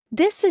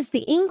This is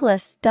the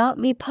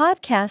Englist.me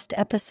podcast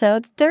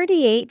episode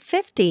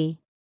 3850.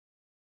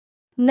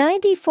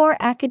 94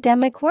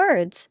 academic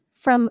words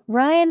from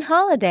Ryan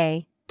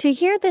Holladay. To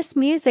hear this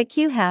music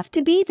you have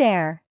to be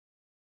there.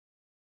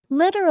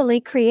 Literally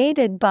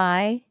created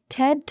by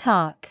TED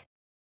Talk.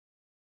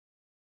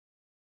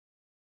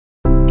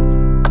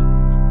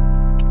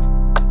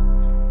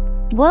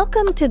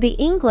 Welcome to the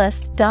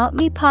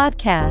Englist.me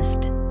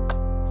podcast.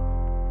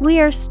 We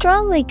are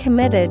strongly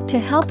committed to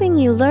helping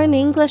you learn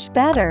English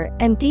better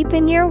and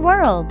deepen your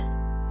world.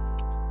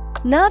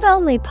 Not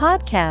only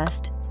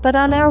podcast, but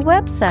on our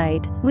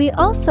website, we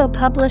also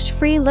publish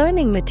free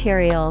learning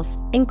materials,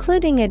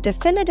 including a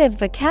definitive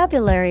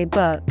vocabulary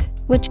book,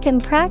 which can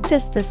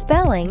practice the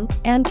spelling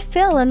and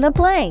fill in the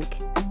blank.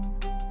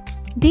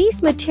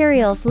 These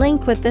materials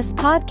link with this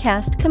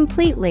podcast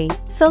completely,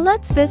 so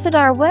let's visit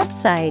our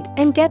website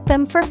and get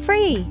them for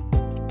free.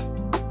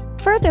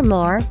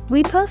 Furthermore,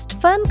 we post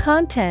fun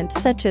content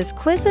such as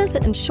quizzes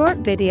and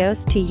short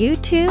videos to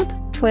YouTube,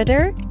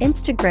 Twitter,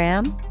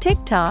 Instagram,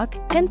 TikTok,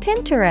 and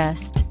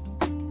Pinterest.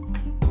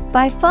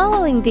 By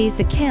following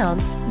these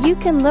accounts, you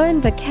can learn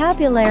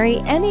vocabulary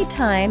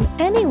anytime,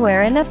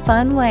 anywhere in a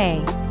fun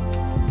way.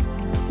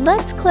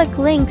 Let's click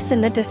links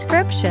in the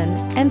description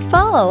and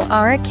follow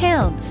our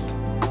accounts.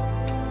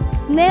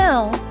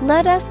 Now,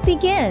 let us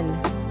begin.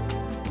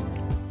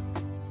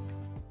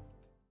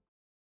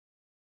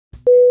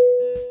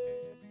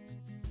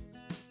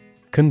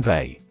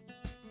 Convey.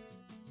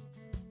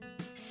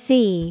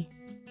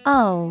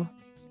 C-O-N-V-E-Y.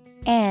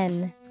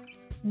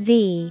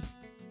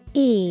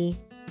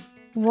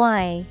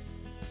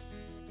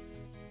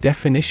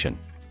 Definition: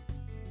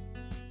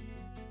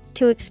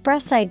 To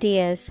express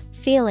ideas,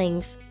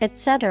 feelings,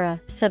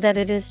 etc., so that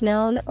it is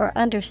known or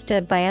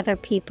understood by other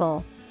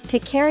people. To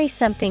carry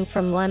something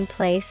from one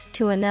place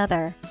to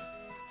another.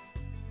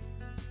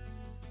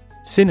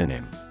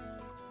 Synonym: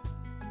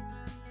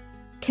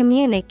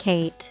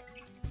 Communicate,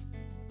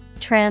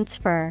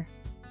 transfer,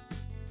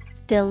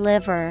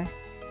 deliver.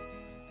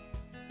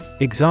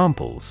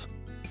 Examples: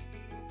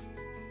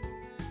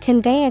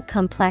 Convey a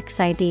complex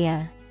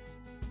idea.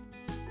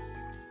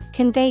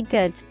 Convey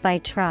goods by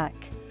truck.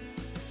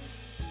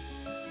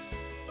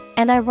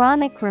 An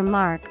ironic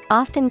remark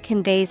often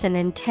conveys an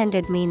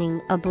intended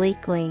meaning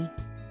obliquely.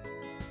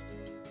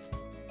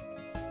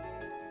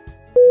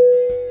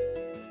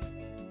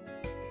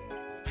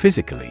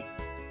 Physically.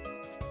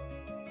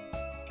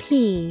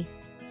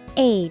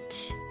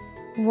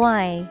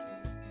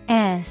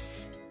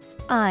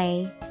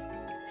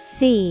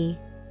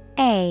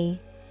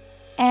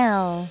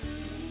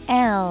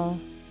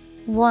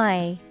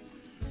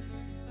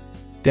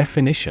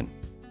 Definition: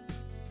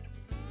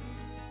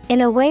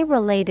 In a way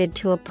related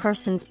to a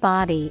person's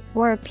body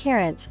or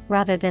appearance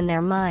rather than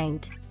their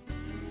mind.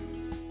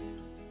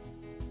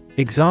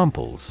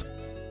 Examples: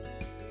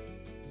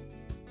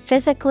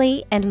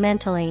 Physically and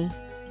mentally.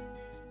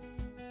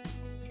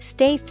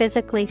 Stay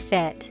physically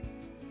fit.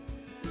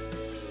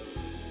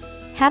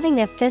 Having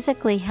a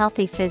physically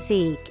healthy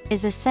physique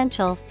is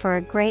essential for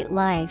a great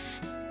life.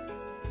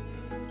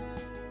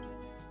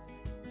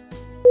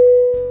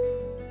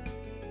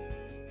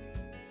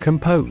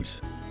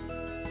 Compose.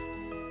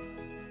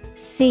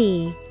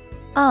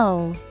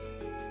 C-O-M-P-O-S-E.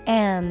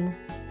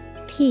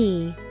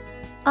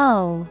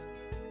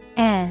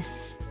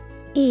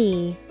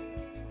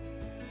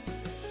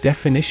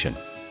 Definition: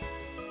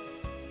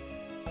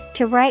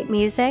 To write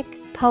music,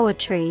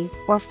 poetry,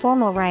 or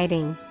formal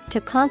writing,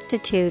 to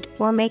constitute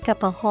or make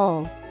up a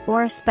whole,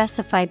 or a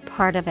specified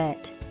part of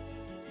it.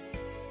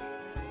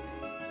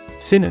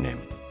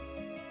 Synonym: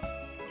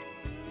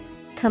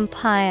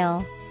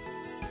 Compile,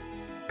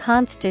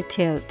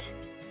 constitute,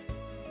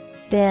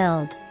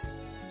 build.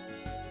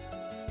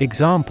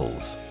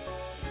 Examples: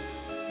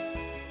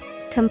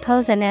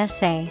 Compose an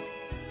essay.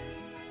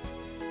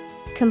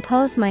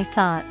 Compose my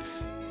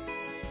thoughts.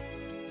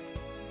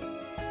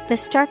 The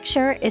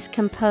structure is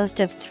composed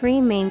of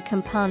three main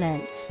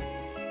components.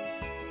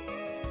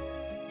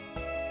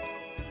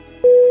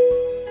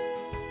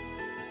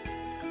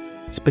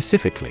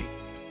 Specifically.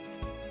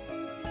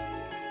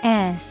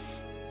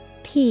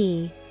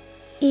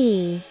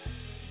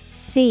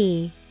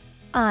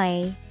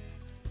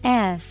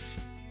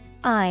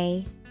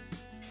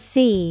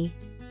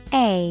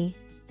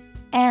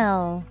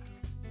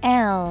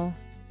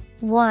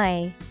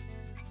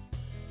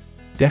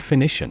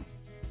 Definition: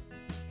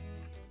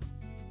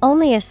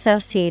 Only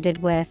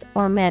associated with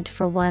or meant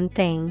for one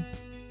thing.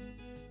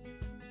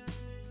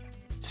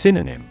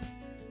 Synonym: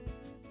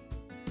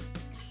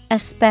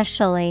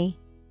 Especially,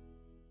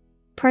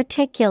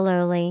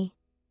 particularly,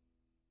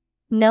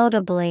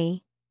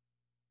 notably.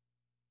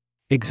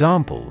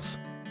 Examples: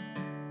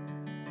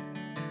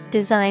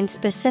 Designed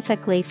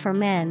specifically for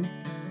men.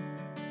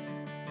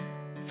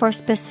 For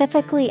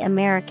specifically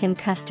American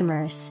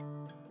customers.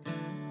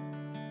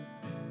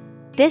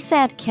 This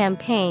ad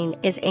campaign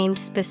is aimed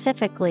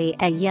specifically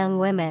at young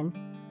women.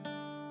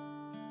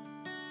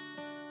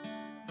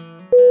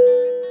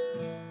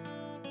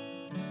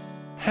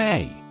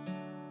 Hay.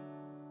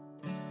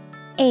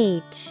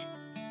 H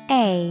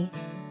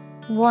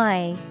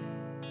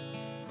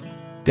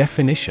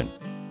Definition: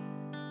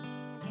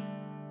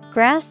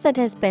 grass that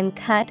has been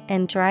cut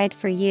and dried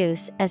for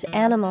use as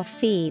animal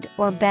feed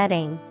or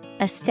bedding,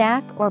 a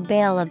stack or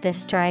bale of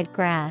this dried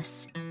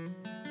grass.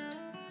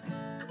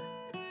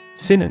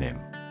 Synonym: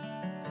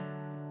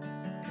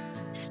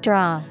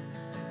 Straw,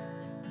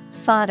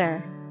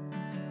 fodder,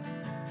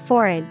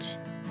 forage.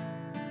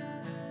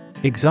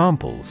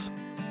 Examples: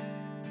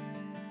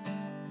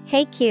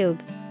 Hay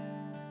cube,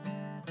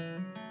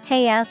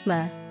 hay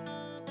asthma.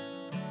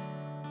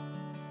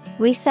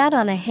 We sat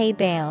on a hay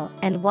bale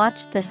and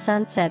watched the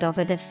sunset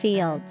over the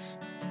fields.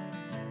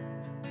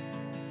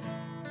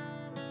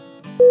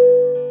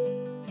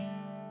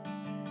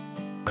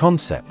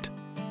 Concept: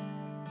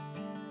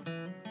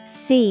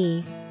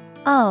 CONCEPT.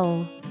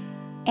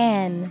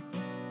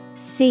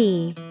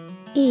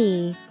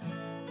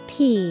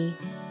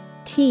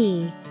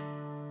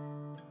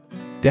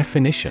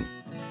 Definition: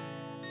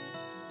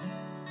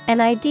 an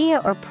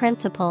idea or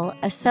principle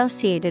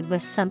associated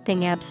with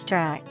something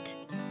abstract.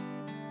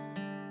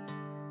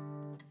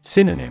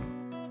 Synonym: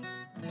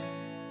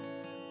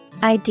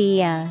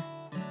 Idea,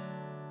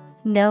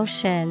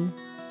 notion,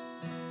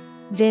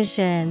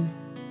 vision.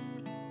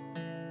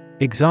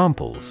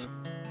 Examples: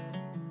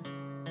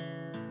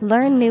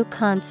 learn new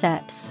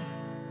concepts.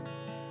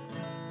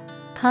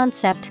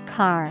 Concept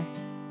car.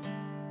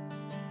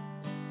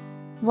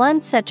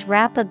 One such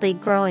rapidly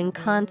growing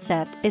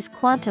concept is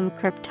quantum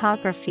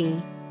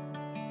cryptography.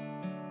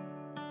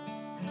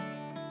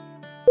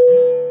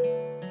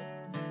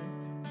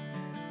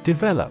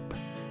 Develop.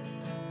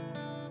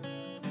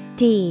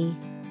 DEVELOP.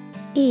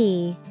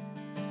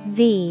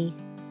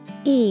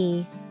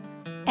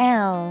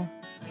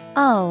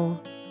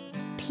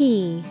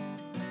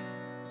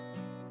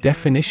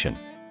 Definition: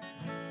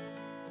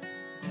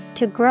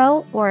 to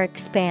grow or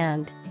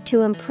expand,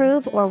 to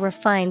improve or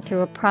refine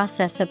through a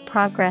process of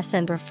progress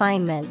and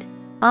refinement,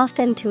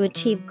 often to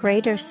achieve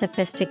greater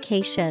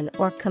sophistication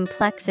or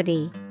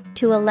complexity,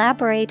 to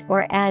elaborate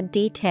or add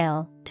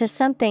detail to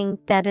something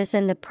that is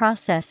in the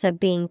process of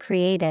being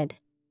created.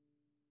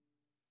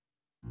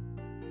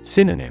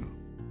 Synonym: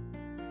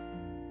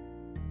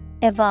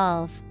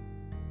 evolve,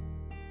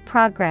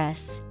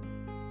 progress,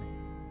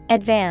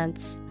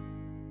 advance.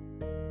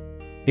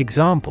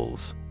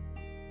 Examples: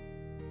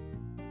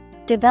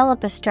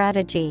 develop a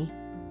strategy.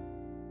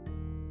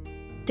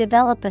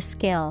 Develop a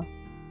skill.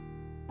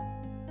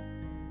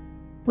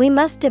 We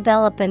must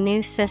develop a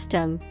new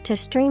system to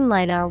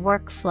streamline our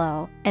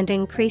workflow and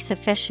increase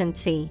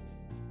efficiency.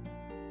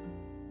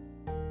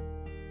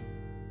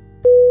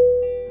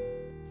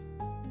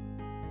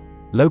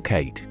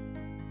 Locate.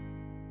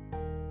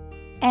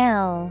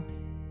 LOCATE.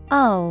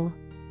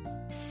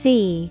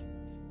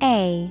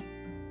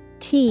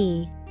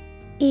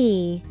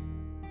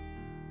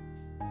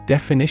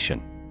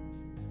 Definition: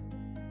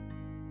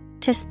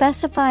 to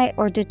specify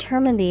or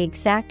determine the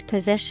exact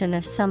position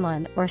of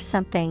someone or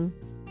something.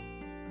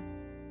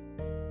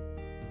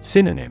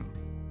 Synonym: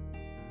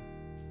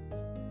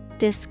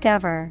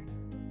 discover,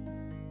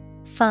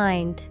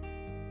 find,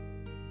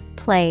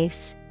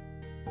 place.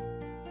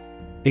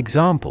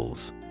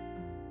 Examples: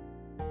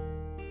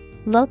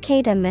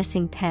 locate a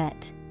missing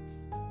pet.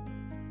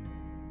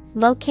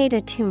 Locate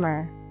a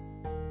tumor.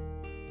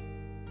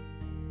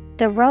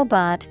 The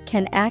robot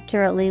can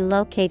accurately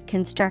locate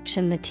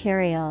construction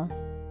material.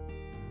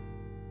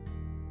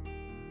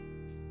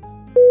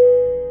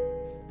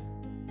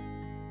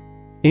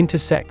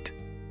 Intersect.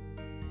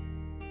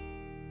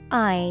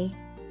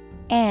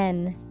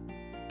 INTERSECT.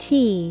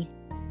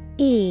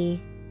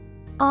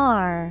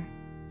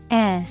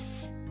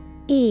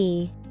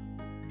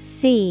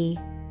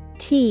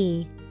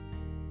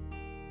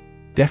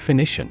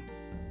 Definition: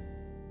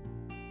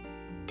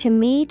 to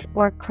meet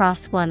or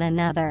cross one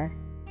another.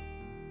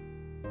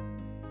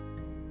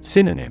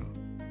 Synonym: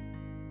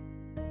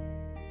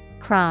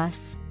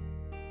 cross,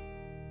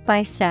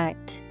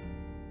 bisect,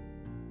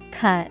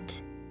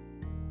 cut.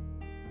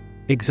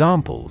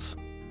 Examples: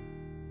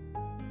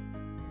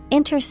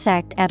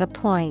 intersect at a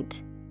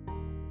point.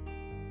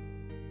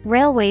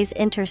 Railways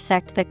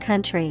intersect the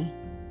country.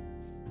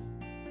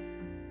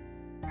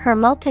 Her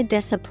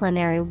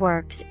multidisciplinary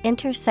works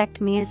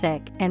intersect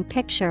music and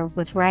picture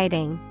with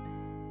writing.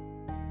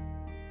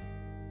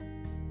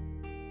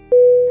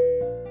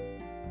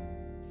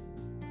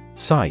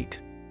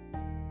 Sight.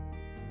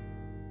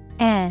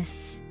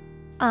 SIGHT.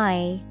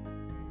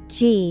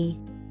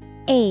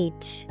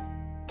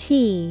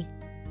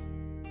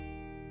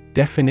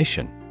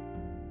 Definition: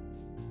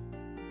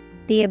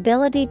 the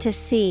ability to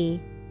see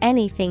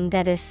anything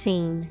that is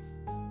seen.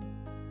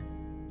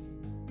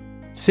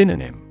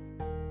 Synonym: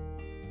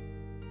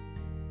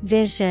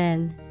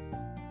 vision,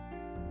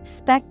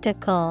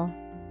 spectacle,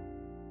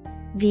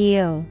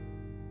 view.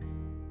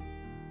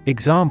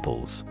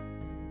 Examples: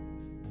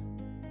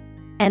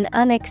 an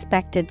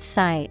unexpected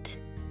sight.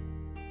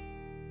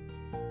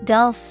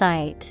 Dull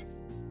sight.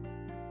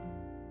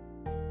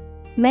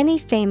 Many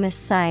famous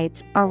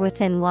sights are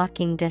within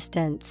walking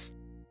distance.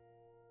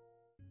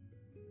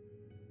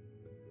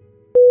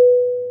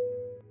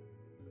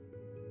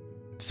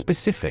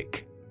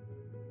 Specific.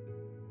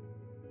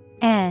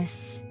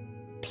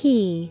 S-P-E-C-I-F-I-C.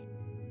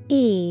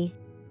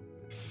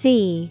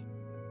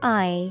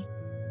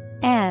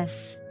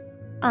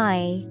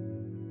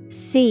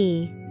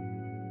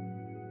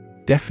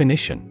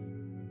 Definition.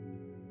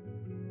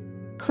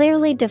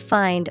 Clearly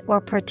defined or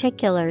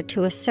particular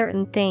to a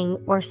certain thing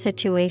or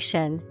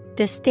situation,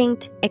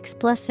 distinct,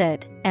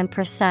 explicit, and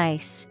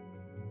precise.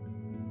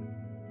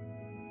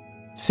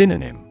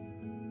 Synonym.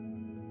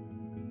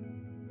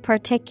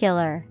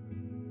 Particular,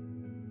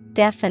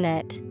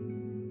 definite,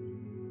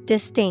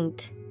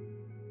 distinct.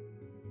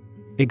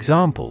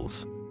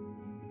 Examples.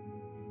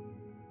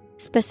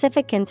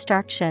 Specific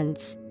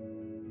instructions.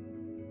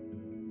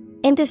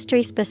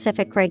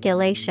 Industry-specific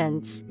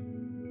regulations.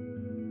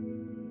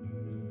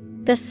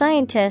 The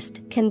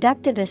scientist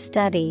conducted a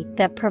study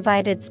that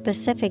provided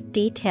specific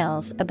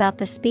details about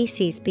the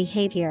species'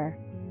 behavior.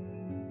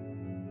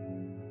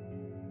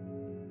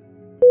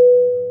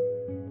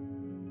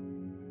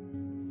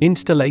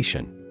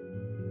 Installation.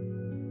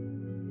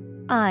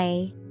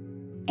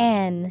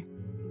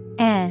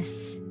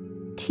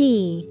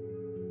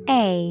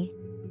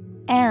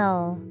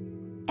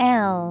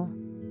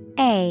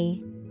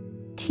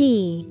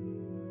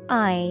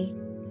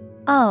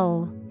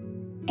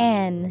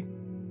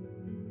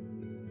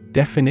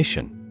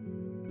 Definition.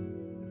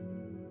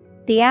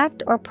 The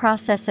act or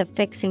process of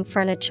fixing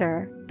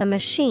furniture, a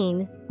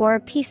machine, or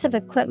a piece of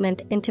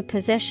equipment into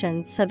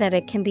position so that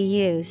it can be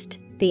used.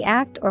 The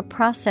act or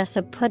process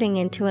of putting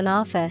into an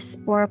office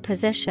or a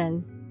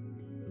position.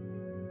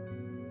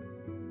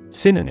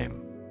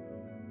 Synonym.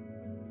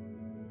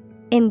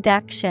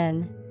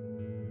 Induction,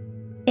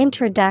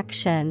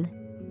 introduction,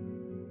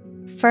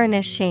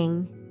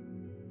 furnishing.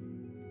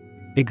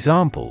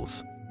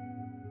 Examples.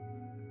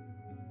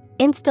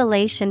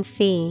 Installation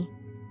fee.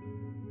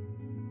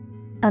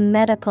 A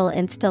medical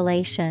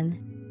installation.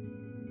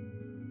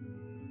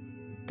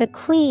 The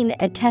Queen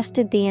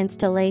attested the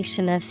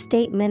installation of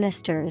state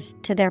ministers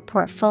to their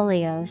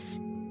portfolios.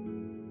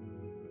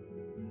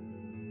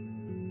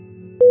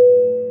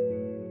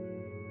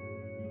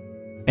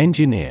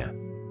 Engineer.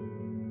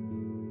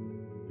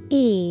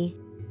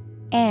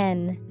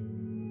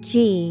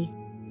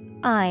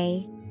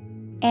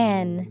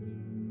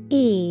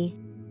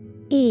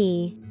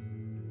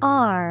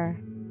 E-N-G-I-N-E-E-R.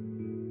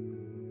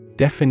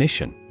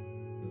 Definition.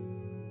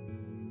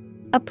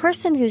 A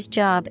person whose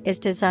job is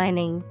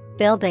designing,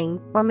 building,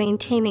 or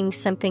maintaining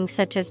something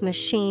such as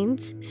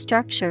machines,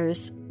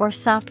 structures, or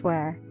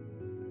software.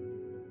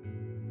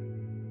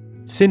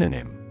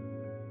 Synonym.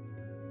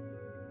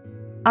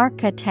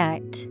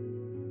 Architect,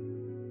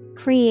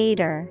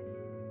 creator,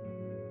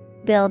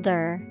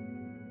 builder.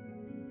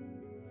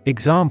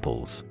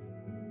 Examples.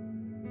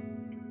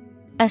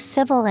 A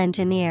civil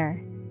engineer.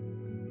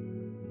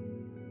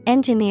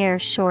 Engineer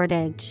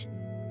shortage.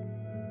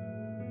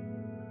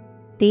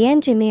 The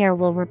engineer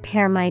will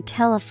repair my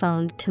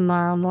telephone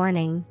tomorrow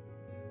morning.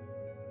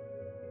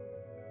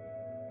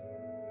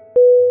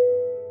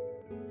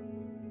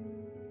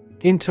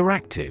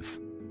 Interactive.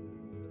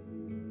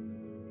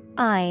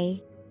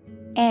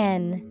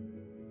 I-N-T-E-R-A-C-T-I-V-E.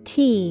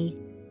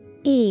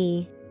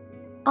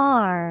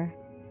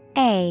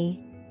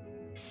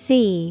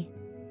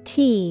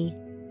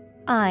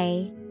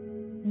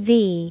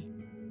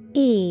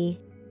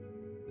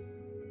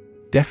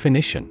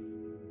 Definition.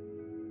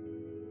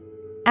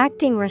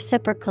 Acting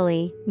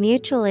reciprocally,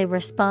 mutually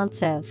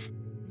responsive.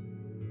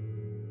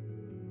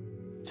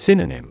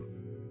 Synonym.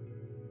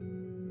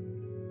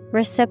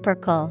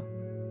 Reciprocal,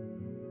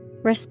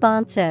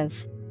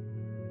 responsive,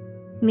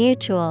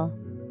 mutual.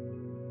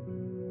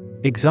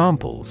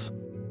 Examples.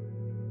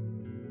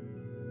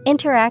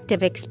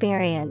 Interactive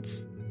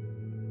experience.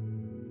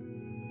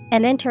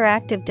 An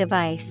interactive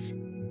device.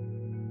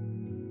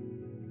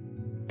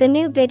 The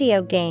new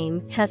video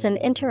game has an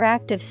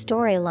interactive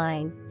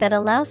storyline that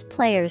allows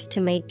players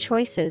to make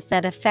choices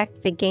that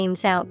affect the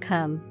game's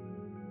outcome.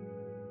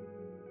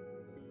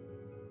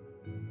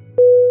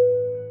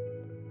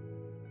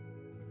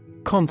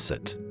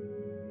 Concert.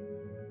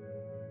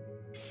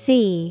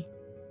 C-O-N-C-E-R-T.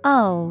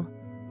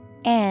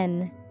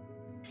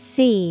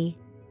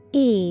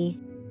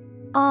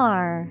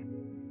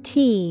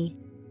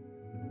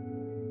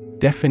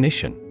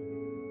 Definition.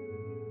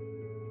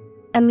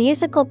 A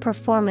musical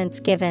performance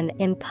given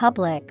in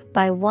public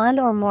by one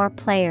or more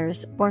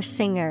players or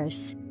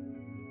singers.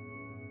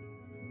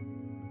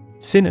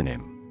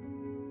 Synonym.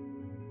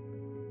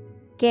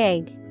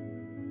 Gig,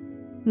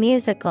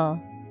 musical,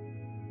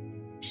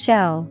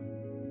 show.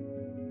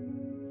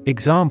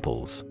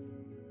 Examples.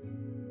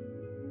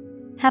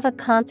 Have a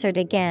concert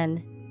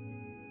again.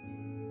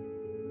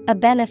 A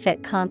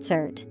benefit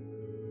concert.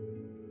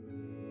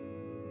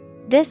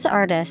 This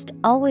artist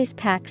always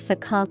packs the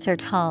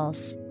concert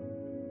halls.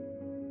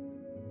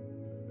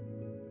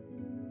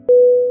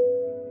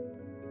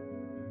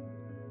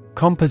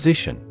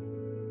 Composition.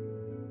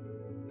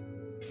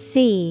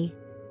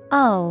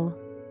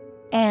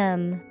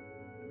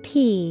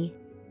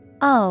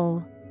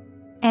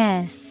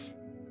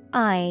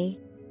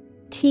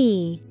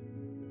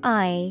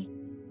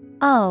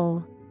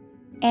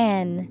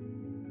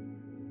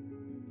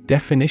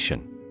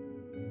 Definition.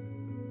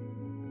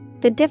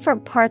 The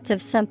different parts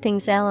of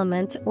something's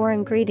elements or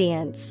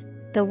ingredients,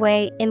 the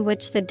way in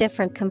which the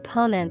different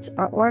components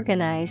are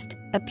organized,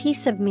 a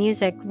piece of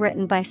music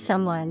written by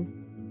someone.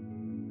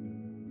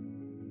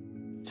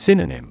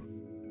 Synonym.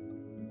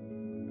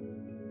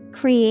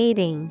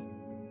 Creating,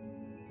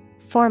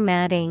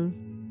 formatting,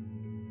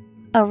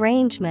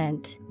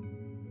 arrangement.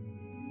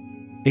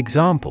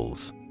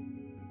 Examples.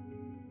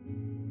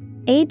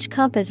 Age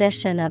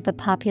composition of the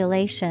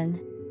population.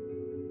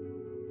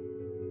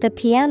 The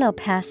piano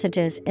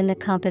passages in the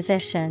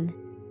composition.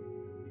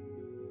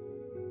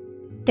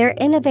 Their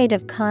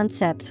innovative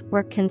concepts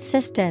were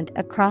consistent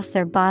across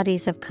their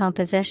bodies of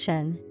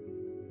composition.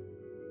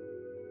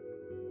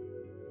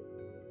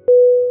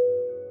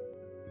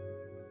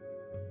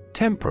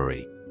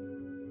 Temporary.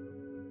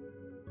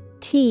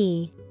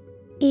 Temporary.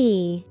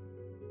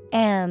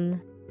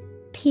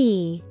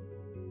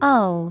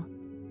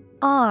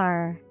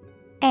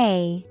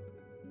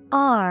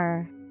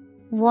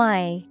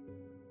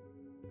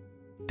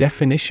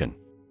 Definition.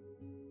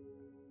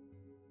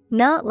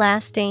 Not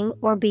lasting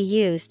or be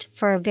used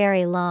for a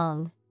very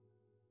long.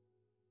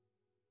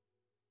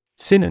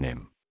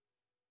 Synonym.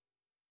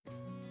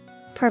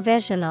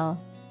 Provisional,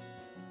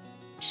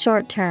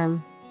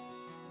 short-term,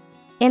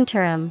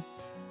 interim.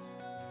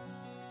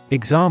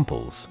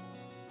 Examples.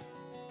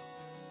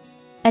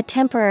 A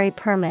temporary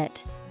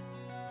permit.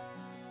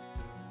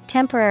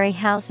 Temporary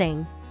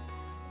housing.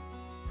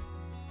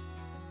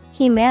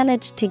 He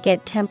managed to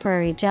get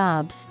temporary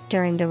jobs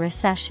during the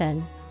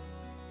recession.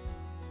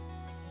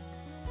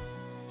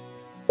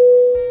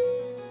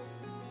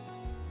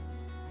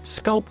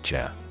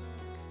 Sculpture.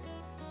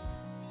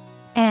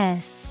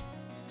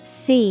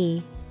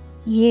 SCULPTURE.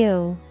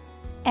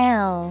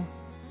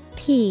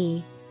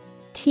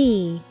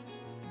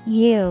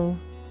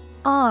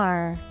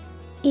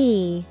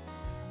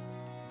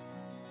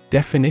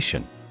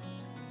 Definition.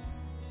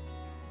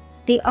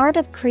 The art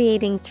of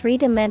creating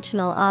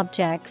three-dimensional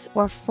objects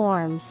or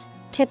forms,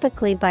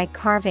 typically by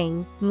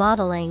carving,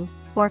 modeling,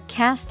 or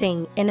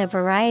casting in a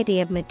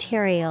variety of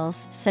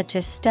materials such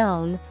as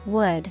stone,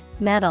 wood,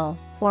 metal,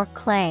 or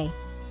clay.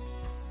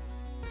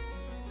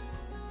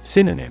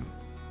 Synonym.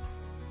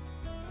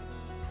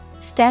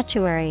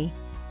 Statuary,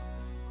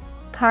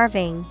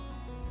 carving,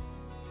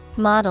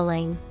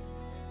 modeling.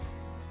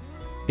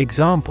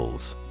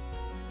 Examples.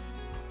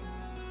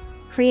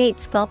 Create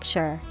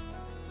sculpture.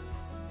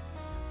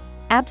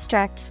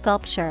 Abstract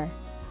sculpture.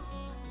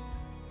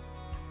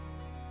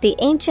 The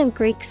ancient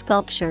Greek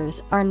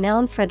sculptures are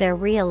known for their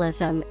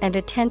realism and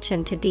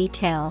attention to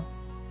detail.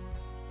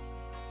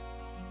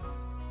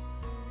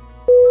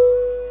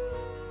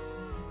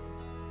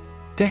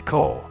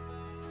 Decor.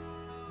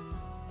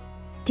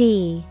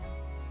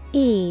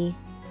 DECOR.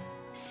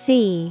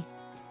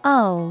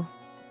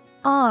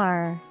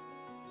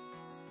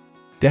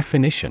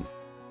 Definition.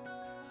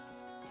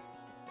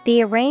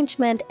 The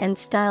arrangement and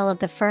style of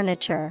the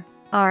furniture,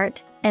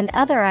 art, and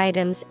other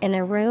items in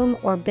a room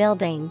or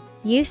building,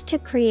 used to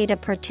create a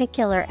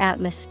particular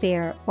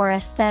atmosphere or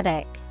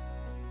aesthetic.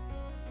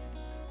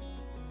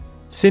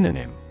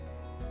 Synonym.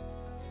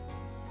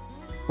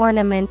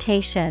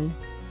 Ornamentation,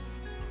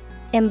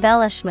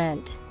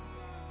 embellishment,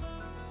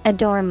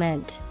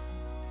 adornment.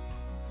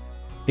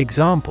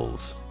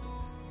 Examples.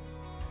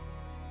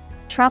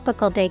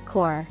 Tropical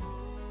decor.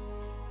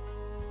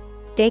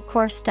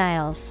 Decor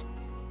styles.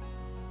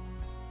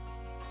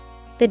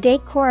 The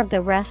decor of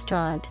the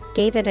restaurant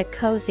gave it a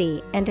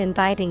cozy and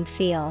inviting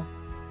feel.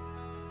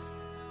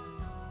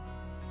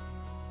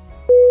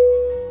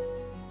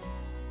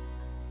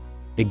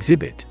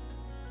 Exhibit.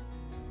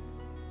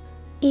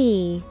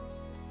 EXHIBIT.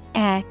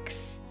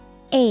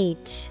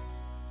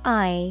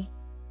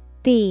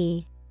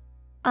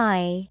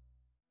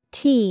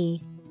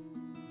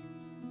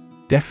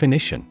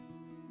 Definition.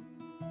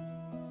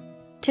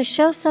 To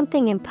show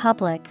something in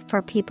public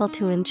for people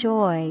to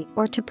enjoy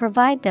or to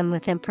provide them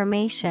with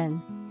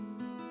information.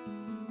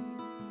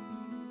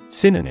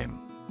 Synonym.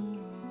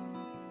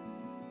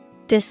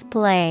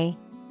 Display,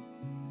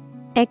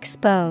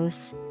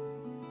 expose,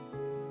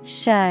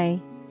 show.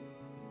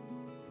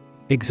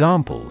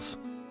 Examples.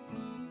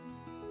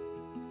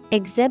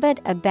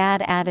 Exhibit a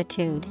bad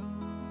attitude.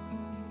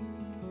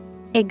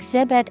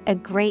 Exhibit a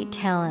great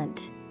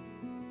talent.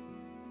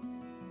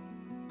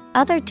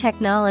 Other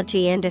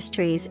technology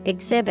industries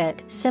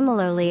exhibit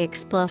similarly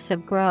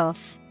explosive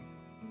growth.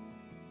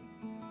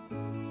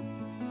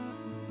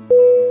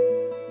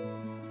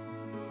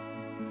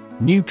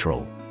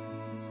 Neutral.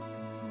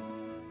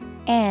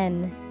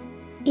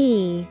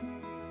 NEUTRAL.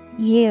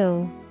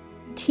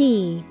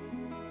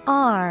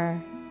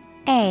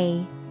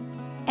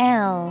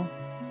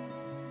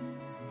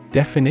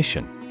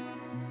 Definition.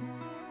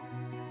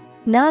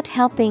 Not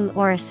helping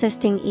or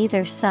assisting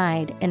either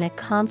side in a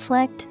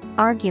conflict,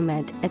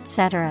 argument,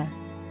 etc.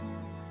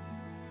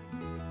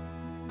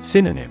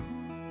 Synonym.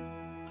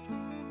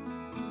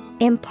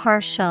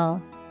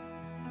 Impartial,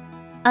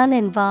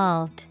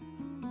 uninvolved,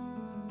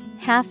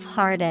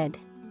 half-hearted.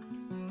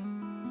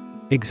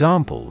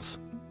 Examples: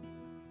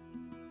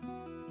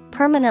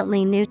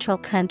 permanently neutral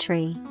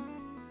country,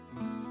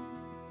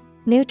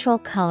 neutral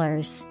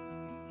colors.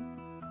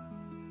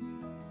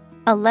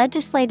 A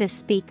legislative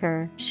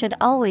speaker should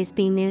always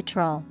be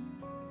neutral.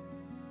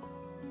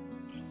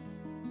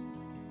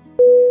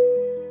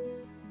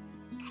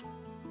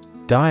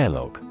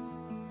 Dialogue.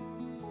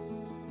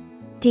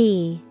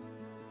 D-I-A-L-O-G-U-E.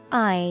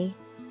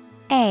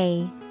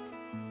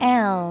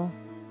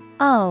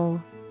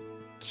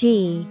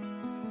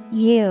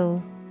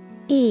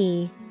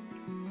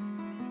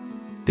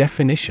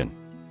 Definition: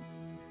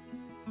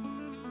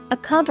 a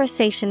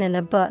conversation in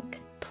a book,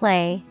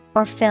 play,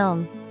 or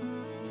film.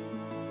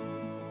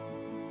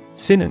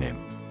 Synonym: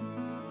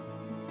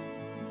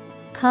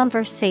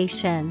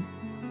 Conversation,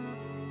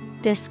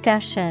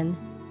 discussion,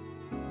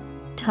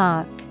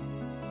 talk.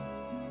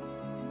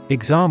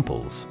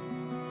 Examples: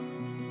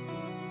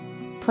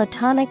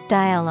 Platonic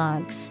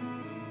dialogues.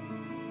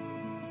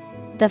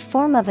 The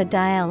form of a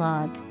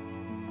dialogue.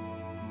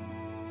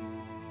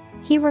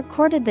 He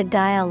recorded the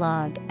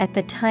dialogue at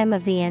the time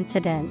of the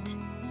incident.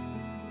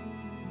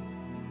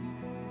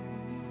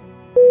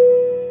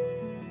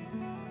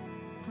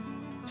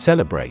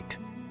 Celebrate.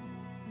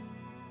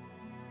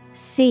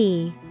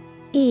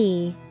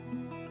 C-E-L-E-B-R-A-T-E.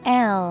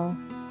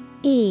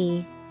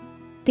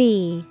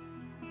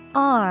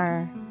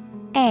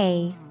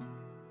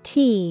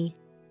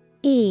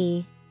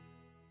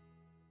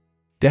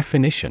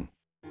 Definition: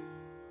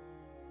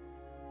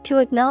 to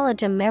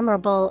acknowledge a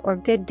memorable or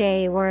good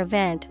day or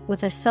event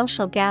with a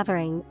social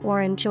gathering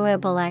or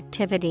enjoyable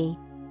activity.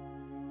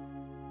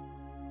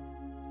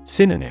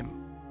 Synonym: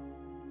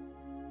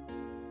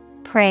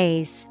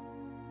 praise,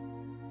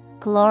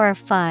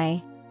 glorify,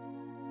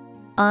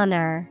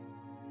 honor.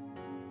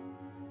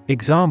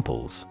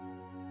 Examples: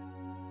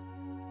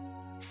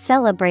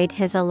 celebrate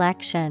his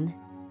election,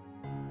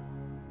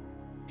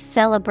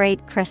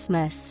 celebrate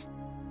Christmas.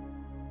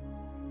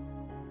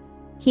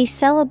 He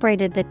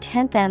celebrated the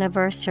 10th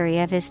anniversary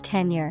of his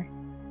tenure.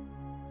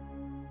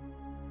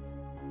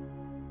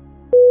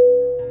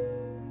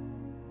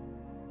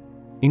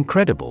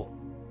 Incredible.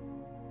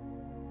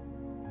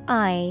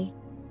 I-N-C-R-E-D-I-B-L-E.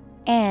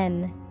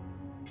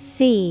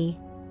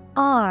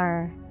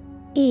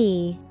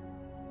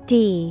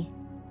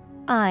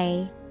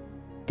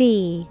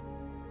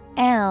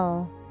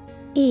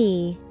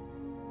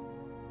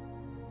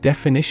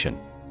 Definition: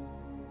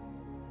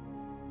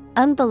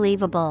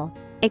 unbelievable,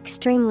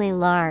 extremely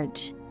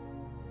large.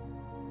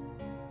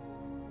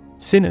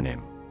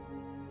 Synonym: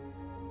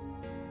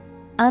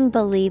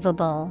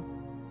 unbelievable,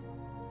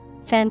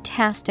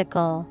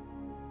 fantastical,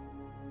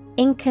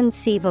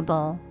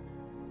 inconceivable.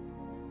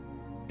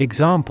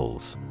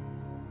 Examples: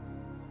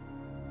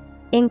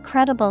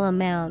 incredible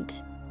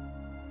amount,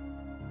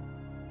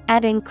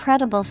 at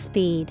incredible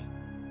speed.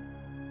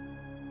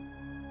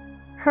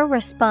 Her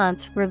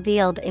response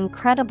revealed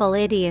incredible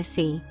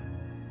idiocy.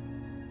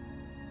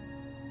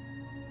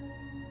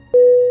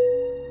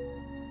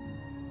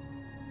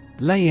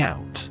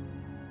 Layout.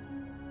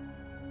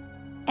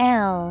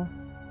 L-A-Y-O-U-T.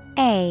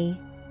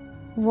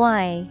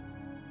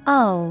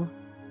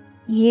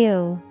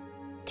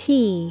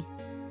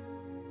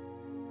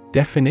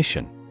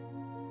 Definition: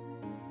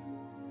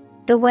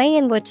 the way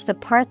in which the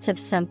parts of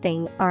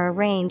something are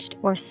arranged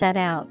or set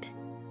out.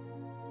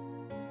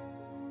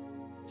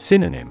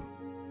 Synonym: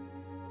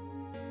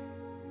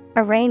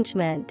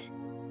 arrangement,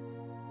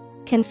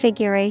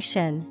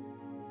 configuration,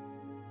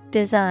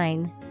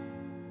 design.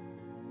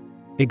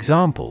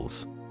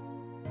 Examples: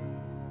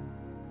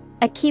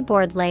 a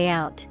keyboard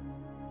layout,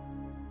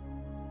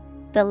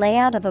 the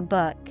layout of a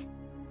book.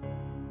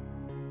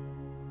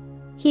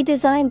 He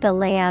designed the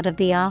layout of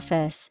the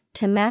office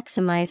to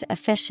maximize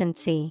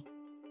efficiency.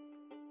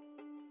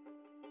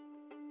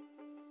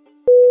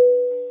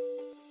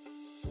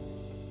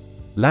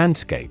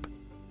 Landscape.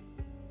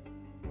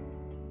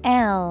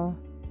 L-A-N-D-S-C-A-P-E.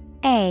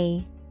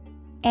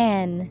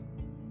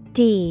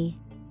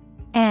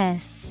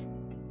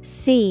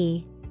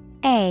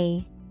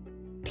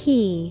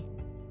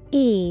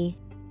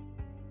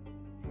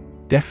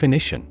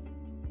 Definition: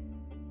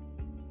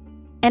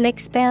 an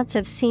expanse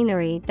of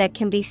scenery that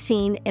can be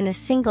seen in a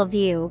single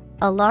view,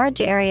 a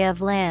large area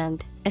of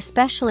land,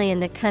 especially in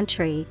the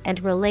country and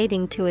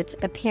relating to its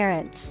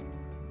appearance.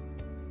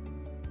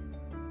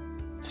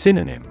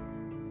 Synonym: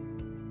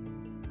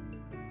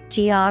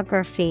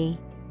 geography,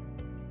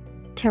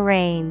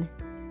 terrain,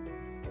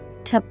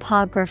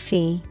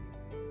 topography.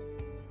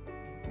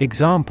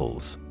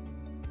 Examples: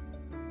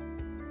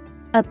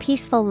 a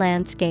peaceful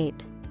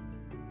landscape,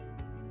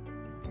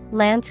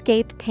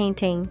 landscape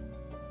painting.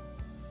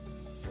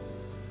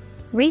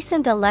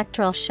 Recent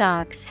electoral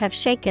shocks have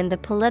shaken the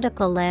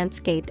political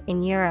landscape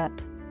in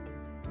Europe.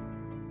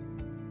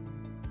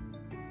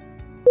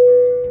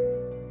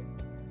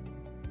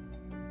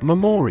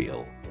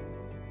 Memorial.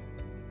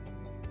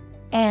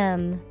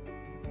 M-E-M-O-R-I-A-L.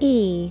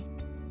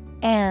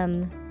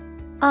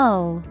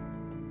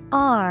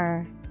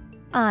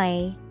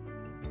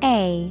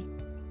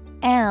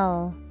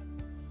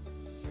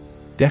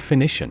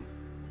 Definition: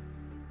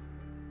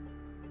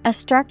 A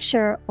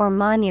structure or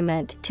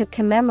monument to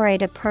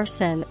commemorate a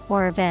person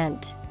or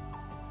event.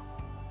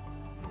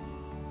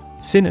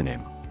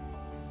 Synonym: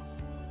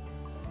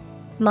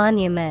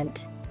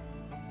 Monument,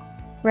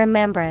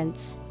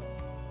 remembrance,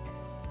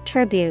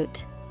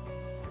 tribute.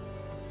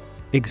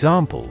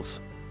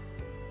 Examples: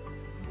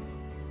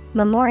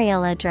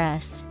 Memorial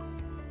address,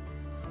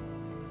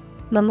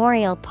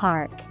 memorial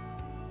park.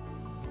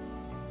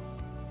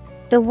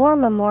 The war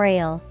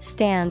memorial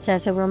stands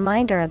as a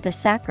reminder of the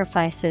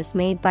sacrifices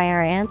made by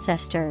our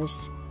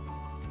ancestors.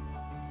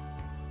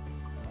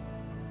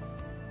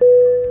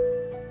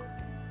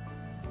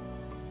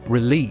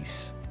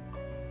 Release.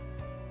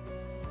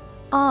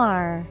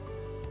 R-E-L-E-A-S-E.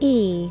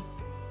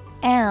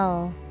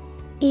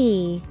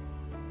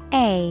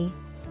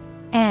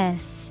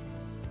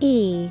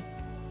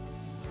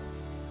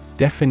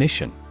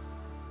 Definition: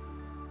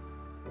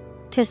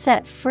 To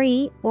set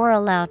free or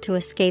allow to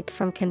escape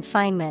from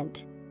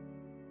confinement.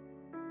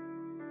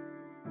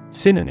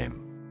 Synonym: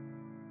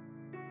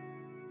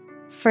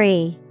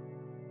 Free,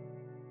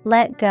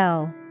 let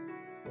go,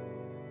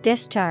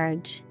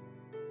 discharge.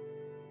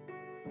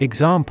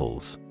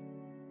 Examples: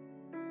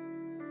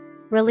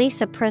 Release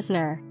a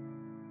prisoner.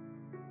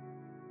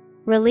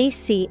 Release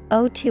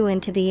CO2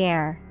 into the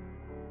air.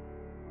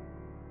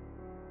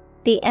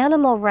 The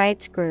animal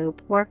rights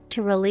group worked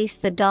to release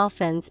the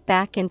dolphins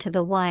back into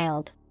the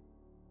wild.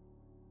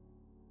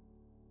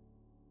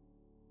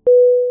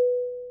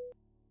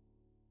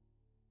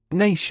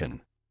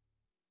 Nation.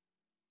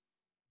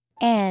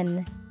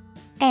 N-A-T-I-O-N.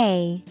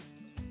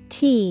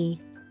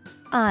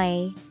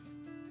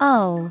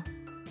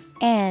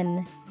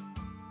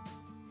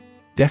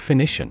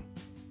 Definition: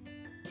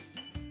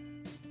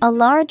 A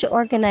large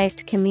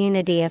organized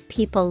community of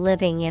people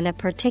living in a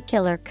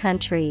particular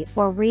country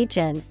or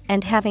region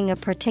and having a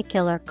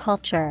particular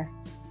culture.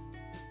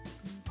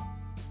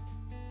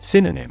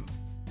 Synonym: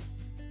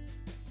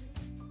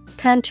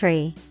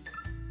 Country,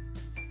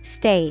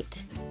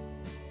 state,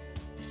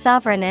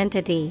 sovereign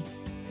entity.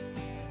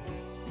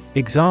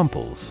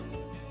 Examples: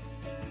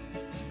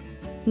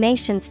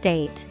 Nation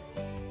state.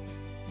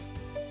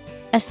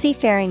 A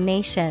seafaring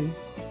nation.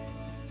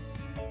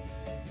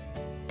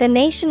 The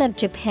nation of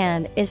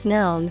Japan is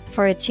known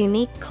for its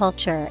unique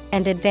culture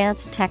and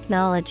advanced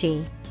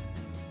technology.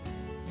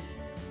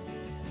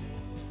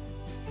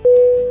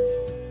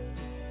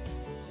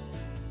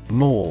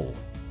 Mall.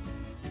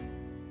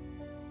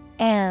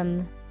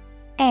 M-A-L-L.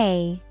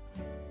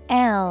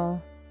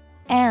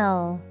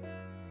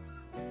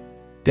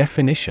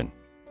 Definition: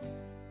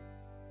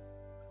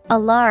 A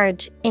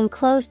large,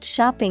 enclosed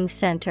shopping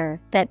center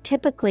that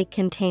typically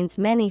contains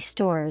many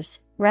stores,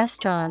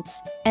 restaurants,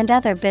 and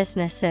other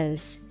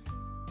businesses.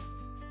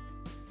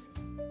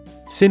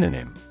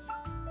 Synonym: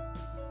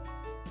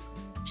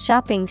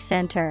 Shopping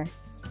center,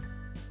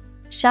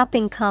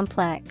 shopping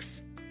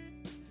complex.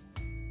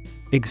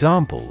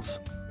 Examples: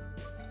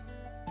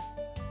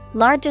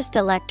 Largest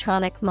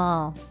electronic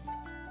mall.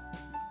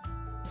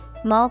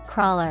 Mall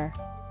crawler.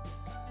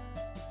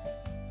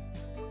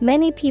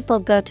 Many people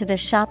go to the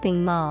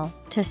shopping mall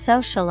to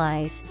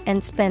socialize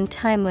and spend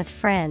time with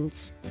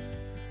friends.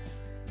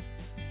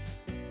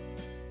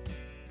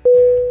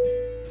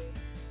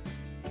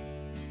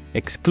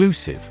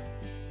 Exclusive.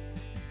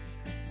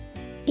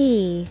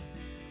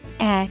 E-X-C-L-U-S-I-V-E.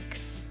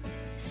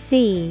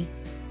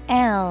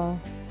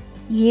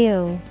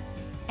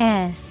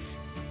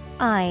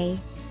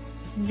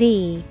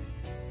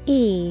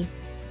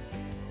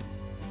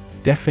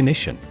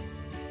 Definition: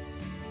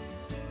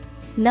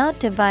 Not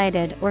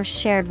divided or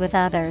shared with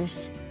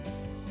others.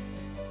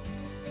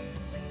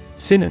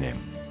 Synonym: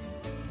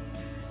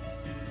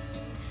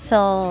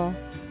 Sole,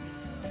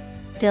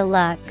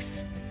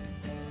 deluxe,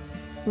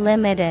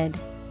 limited.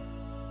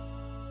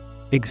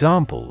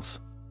 Examples: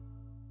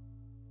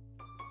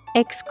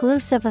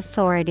 Exclusive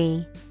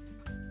authority.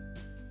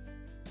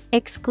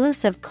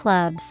 Exclusive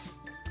clubs.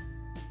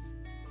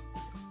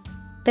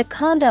 The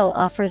condo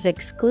offers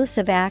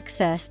exclusive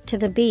access to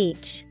the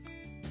beach.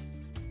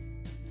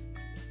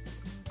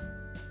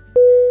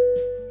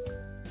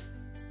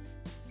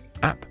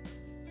 App.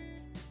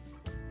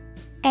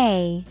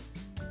 A-P-P.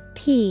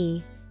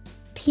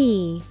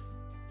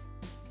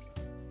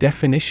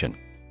 Definition: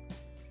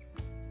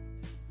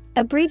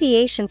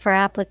 Abbreviation for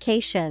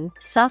application,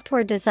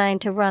 software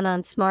designed to run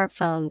on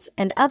smartphones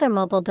and other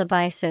mobile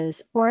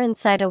devices or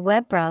inside a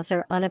web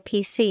browser on a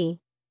PC.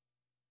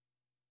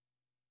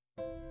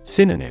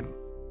 Synonym: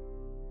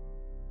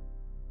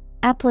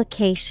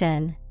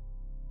 Application,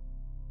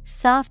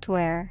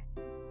 software.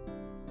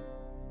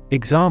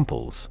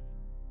 Examples: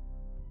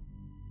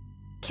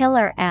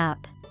 Killer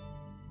app.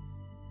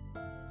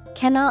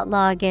 Cannot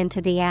log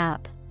into the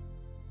app.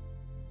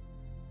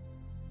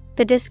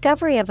 The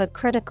discovery of a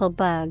critical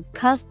bug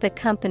caused the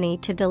company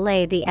to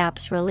delay the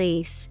app's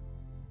release.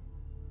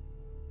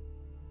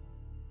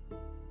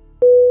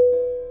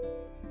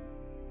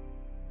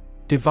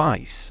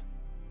 Device.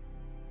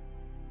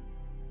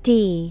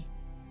 D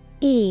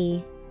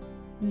E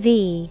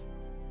V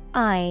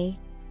I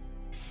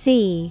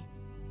C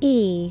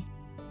E.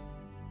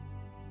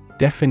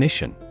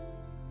 Definition: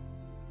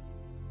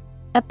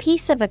 a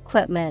piece of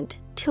equipment,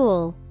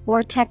 tool,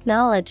 or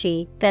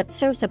technology that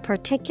serves a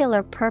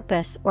particular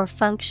purpose or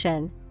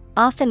function,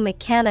 often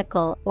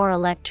mechanical or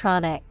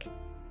electronic.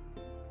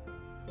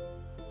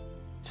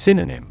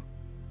 Synonym: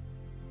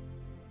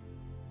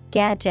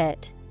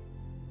 Gadget,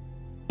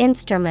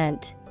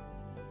 instrument,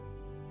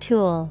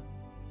 tool.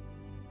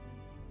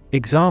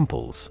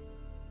 Examples: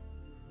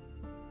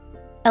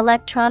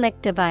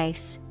 Electronic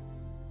device,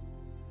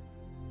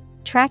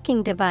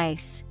 tracking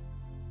device.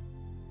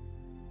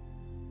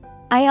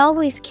 I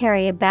always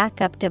carry a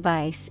backup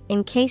device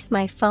in case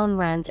my phone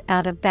runs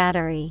out of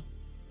battery.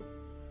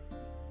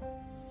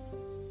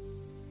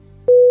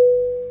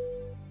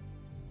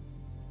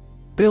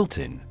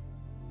 Built-in.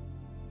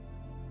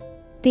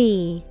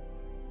 B-U-I-L-T-I-N.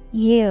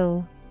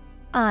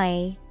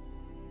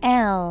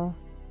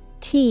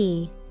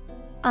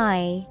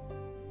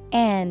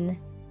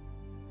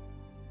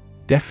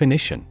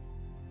 Definition: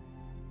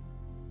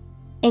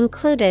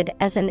 included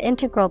as an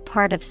integral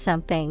part of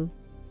something.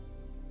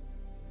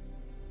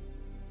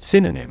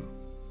 Synonym: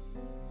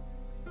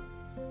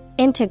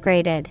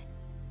 Integrated,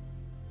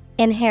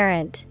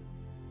 inherent,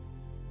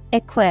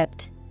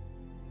 equipped.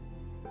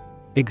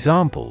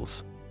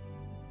 Examples: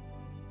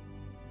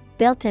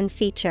 built-in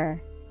feature,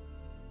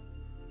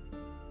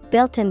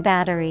 built-in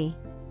battery.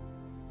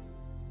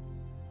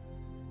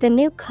 The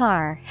new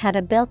car had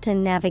a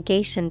built-in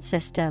navigation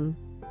system.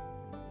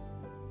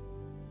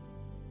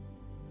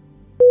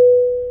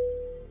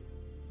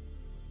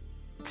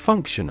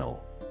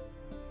 Functional.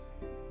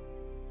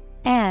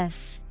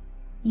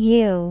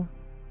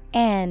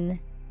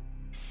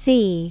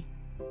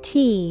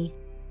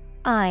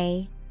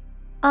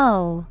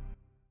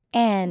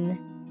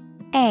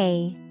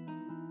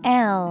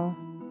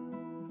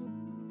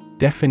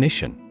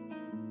 Definition: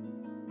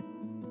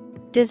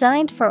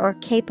 designed for or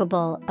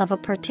capable of a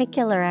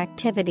particular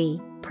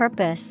activity,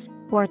 purpose,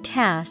 or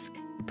task,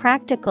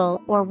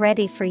 practical or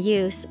ready for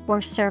use or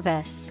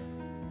service.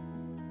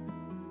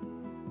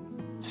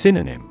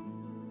 Synonym: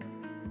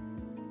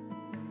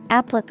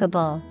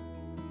 applicable,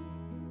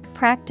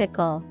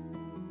 practical,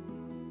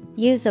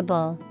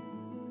 usable.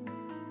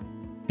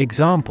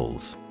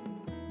 Examples: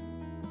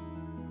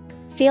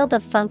 field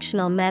of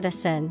functional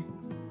medicine,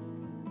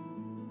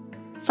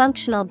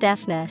 functional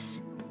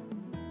deafness.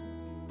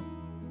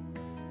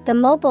 The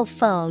mobile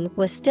phone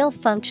was still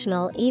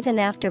functional even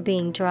after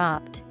being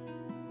dropped.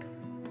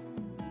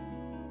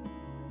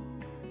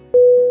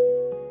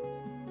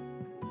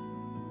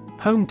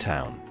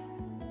 Hometown.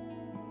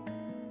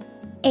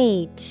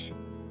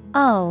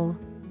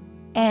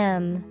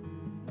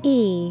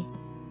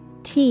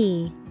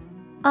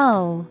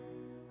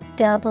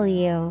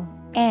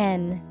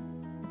 H-O-M-E-T-O-W-N.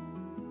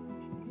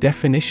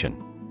 Definition: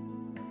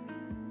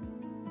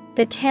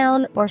 the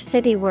town or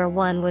city where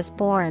one was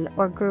born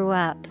or grew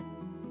up.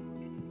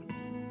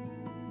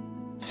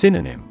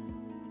 Synonym: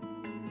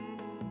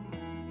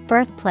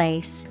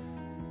 birthplace,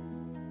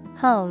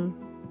 home,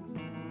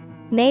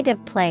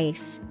 native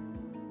place.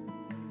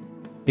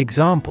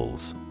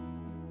 Examples: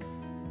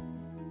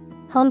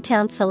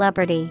 hometown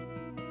celebrity,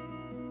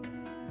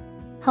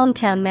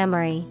 hometown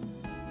memory.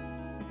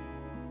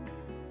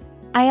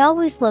 I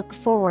always look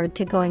forward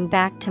to going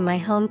back to my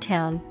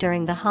hometown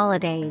during the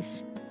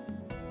holidays.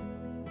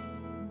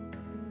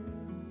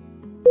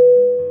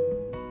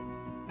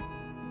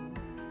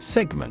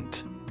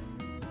 Segment.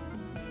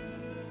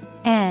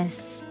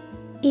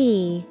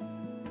 S-E-G-M-E-N-T.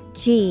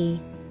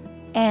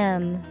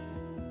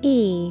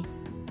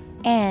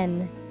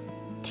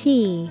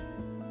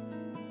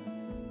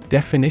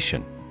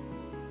 Definition: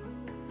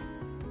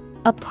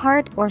 a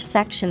part or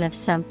section of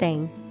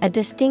something, a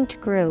distinct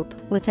group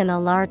within a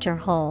larger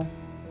whole.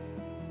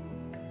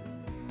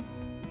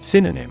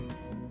 Synonym: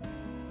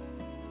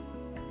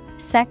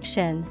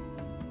 section,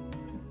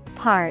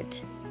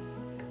 part,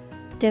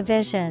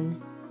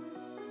 division.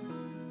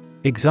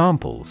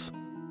 Examples: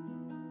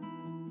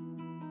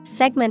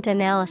 segment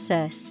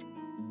analysis,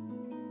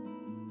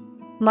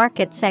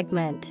 market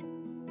segment.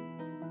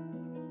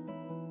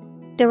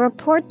 The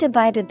report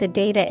divided the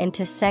data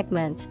into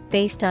segments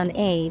based on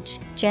age,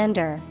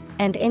 gender,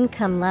 and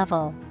income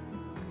level.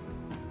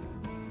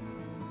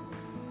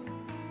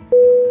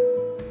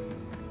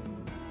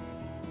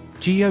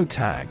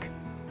 Geotag.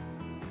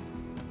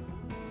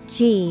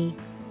 G-E-O-T-A-G.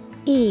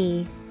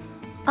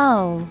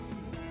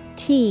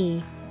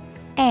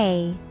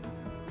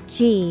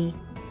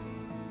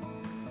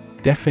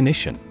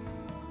 Definition: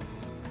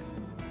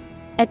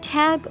 a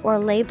tag or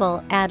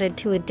label added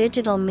to a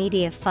digital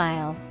media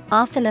file,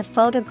 often a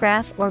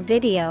photograph or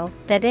video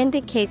that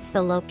indicates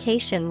the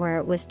location where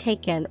it was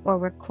taken or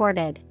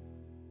recorded.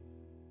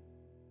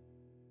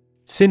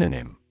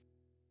 Synonym: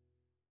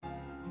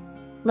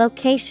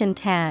 location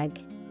tag.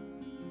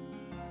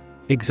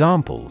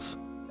 Examples: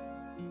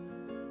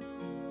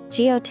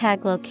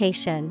 geotag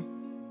location,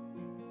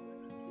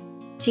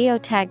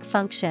 geotag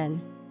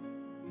function.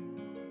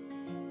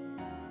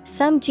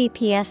 Some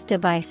GPS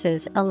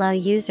devices allow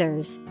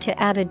users to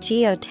add a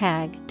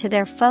geotag to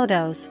their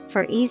photos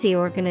for easy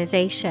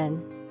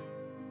organization.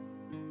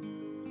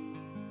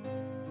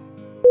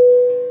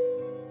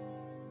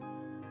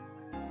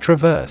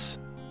 Traverse.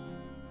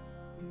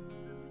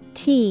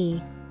 Traverse.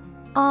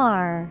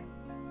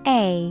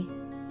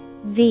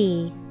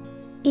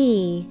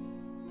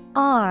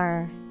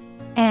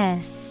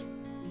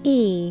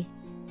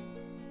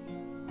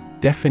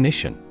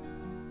 Definition.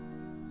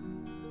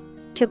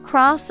 To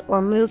cross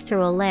or move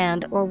through a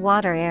land or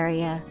water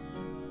area.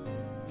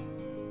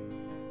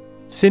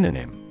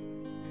 Synonym.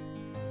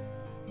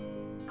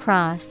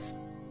 Cross,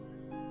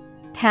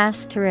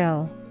 pass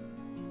through,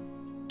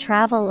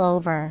 travel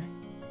over.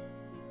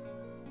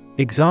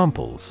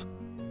 Examples.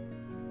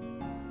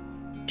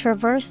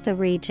 Traverse the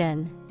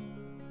region.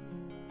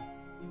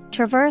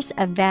 Traverse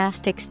a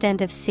vast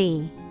extent of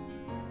sea.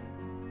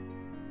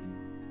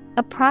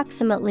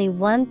 Approximately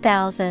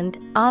 1,000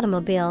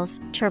 automobiles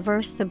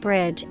traverse the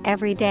bridge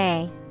every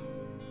day.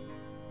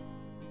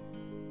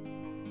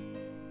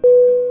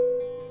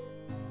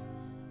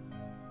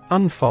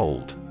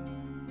 Unfold.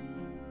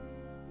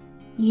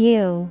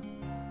 U-N-F-O-L-D.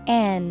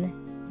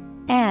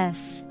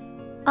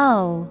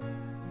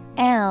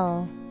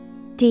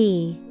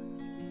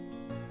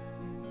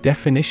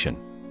 Definition.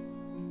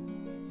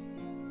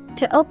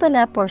 To open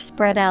up or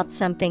spread out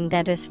something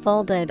that is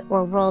folded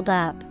or rolled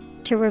up,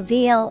 to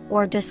reveal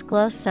or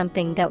disclose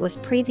something that was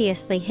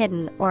previously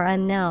hidden or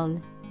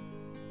unknown.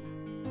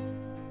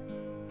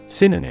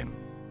 Synonym.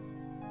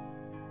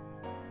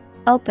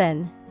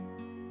 Open,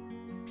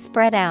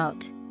 spread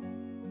out,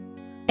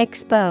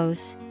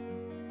 expose.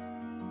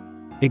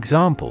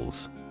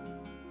 Examples.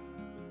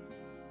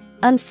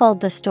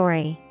 Unfold the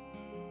story.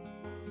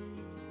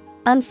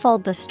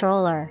 Unfold the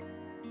stroller.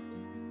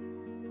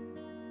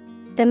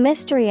 The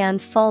mystery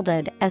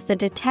unfolded as the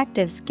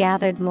detectives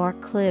gathered more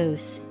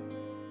clues.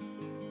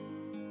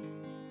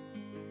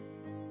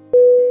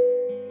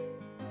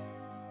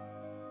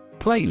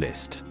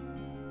 Playlist.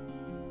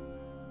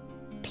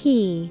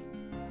 P-L-A-Y-L-I-S-T.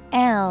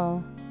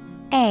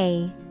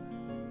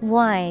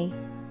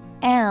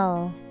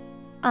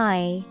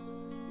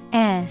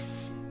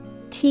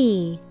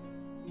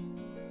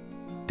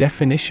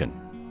 Definition.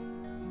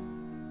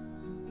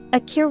 A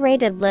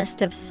curated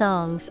list of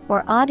songs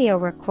or audio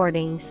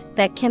recordings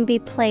that can be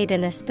played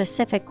in a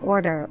specific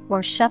order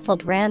or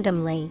shuffled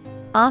randomly,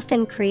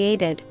 often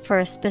created for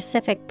a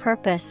specific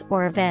purpose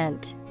or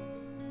event.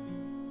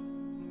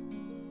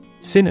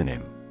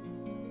 Synonym.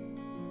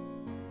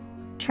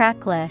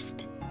 Track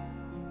list,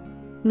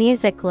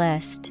 music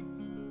list.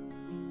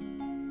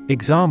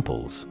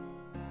 Examples.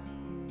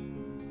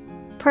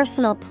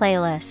 Personal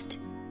playlist.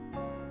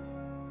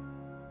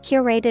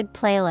 Curated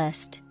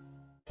playlist.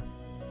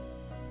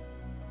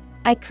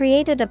 I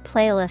created a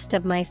playlist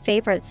of my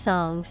favorite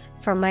songs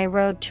for my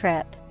road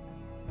trip.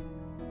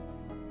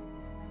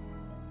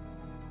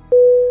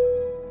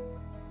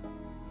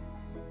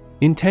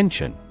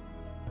 Intention.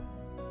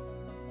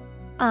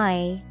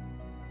 I-N-T-E-N-T-I-O-N.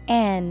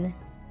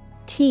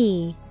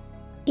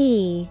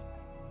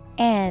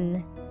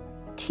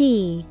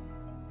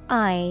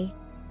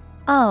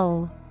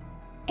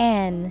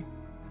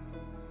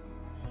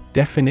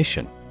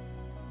 Definition.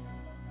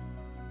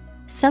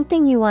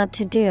 Something you want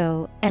to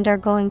do and are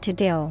going to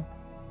do.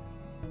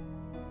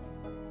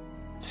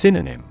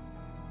 Synonym.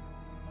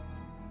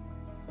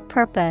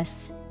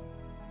 Purpose,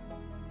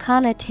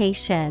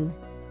 connotation,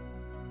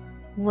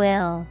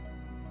 will.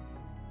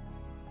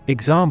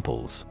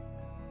 Examples.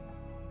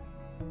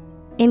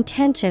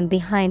 Intention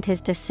behind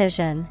his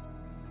decision.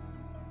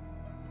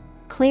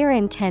 Clear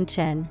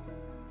intention.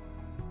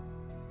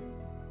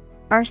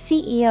 Our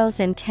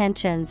CEO's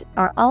intentions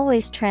are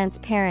always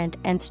transparent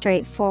and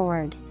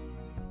straightforward.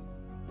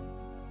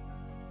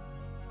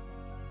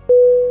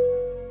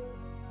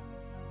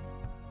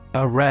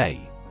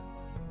 Array.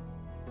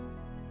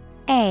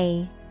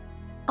 A-R-R-A-Y.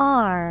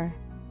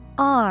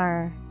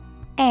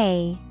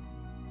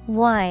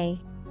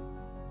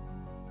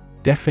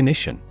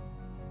 Definition.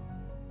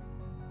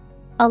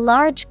 A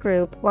large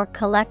group or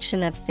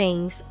collection of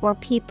things or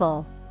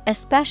people,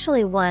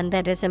 especially one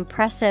that is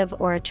impressive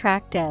or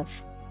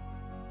attractive.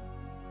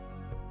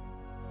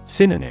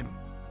 Synonym.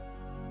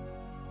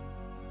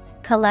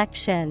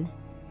 Collection,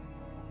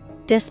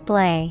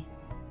 display,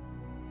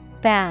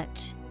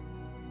 batch.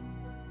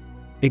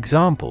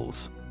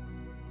 Examples.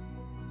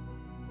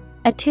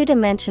 A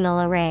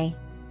two-dimensional array.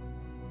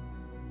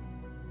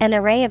 An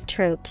array of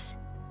troops.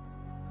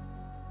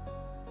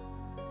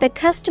 The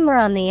customer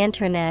on the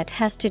internet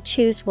has to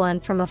choose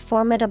one from a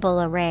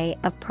formidable array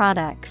of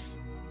products.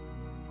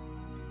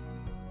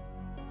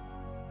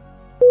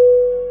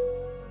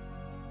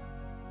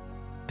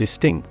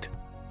 Distinct.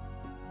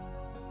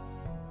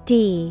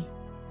 D-I-S-T-I-N-C-T.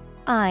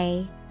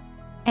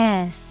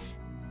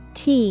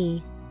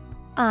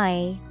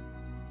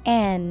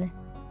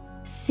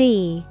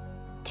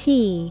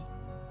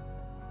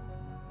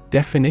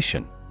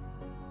 Definition.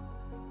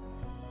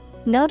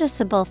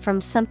 Noticeable from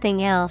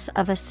something else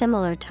of a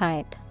similar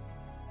type.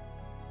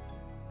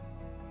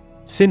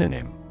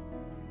 Synonym.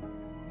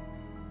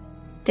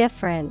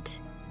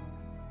 Different,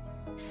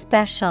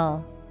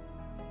 special,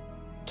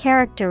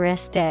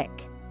 characteristic.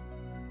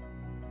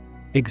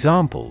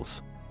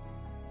 Examples.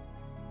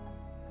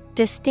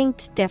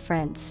 Distinct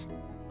difference.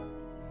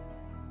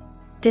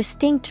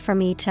 distinct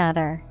from each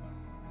other.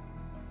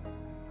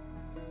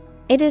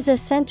 It is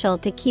essential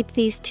to keep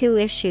these two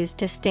issues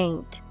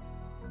distinct.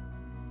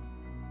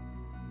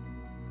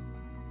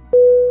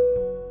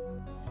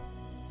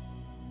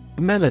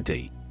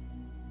 Melody.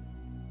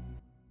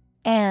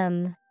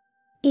 M-E-L-O-D-Y.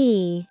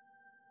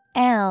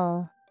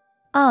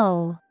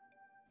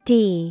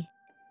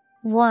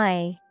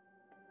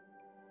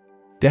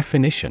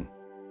 Definition: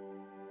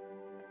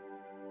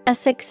 a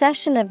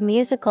succession of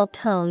musical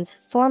tones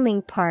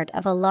forming part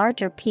of a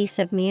larger piece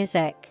of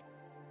music.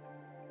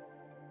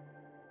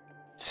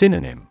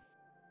 Synonym: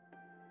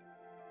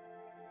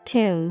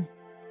 Tune,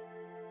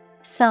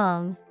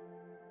 song,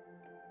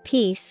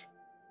 piece.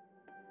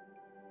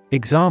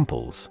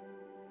 Examples: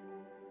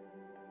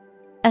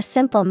 a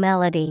simple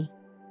melody.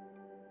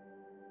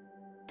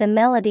 The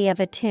melody of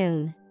a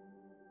tune.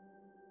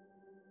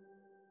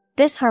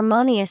 This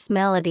harmonious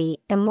melody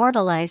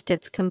immortalized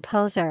its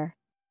composer.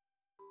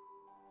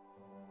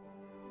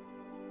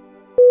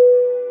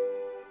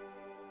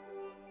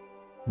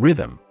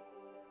 Rhythm.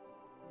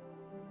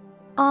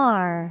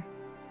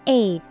 R-H-Y-T-H-M.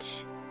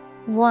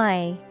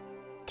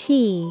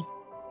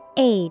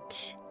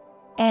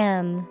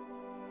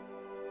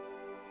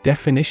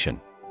 Definition: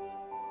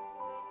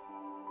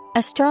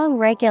 a strong,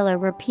 regular,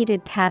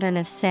 repeated pattern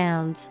of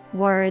sounds,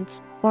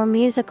 words, or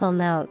musical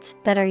notes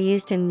that are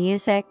used in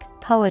music,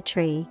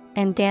 poetry,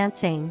 and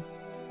dancing.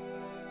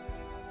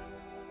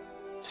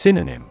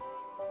 Synonym: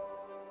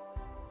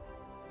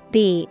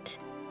 beat,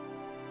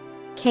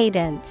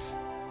 cadence,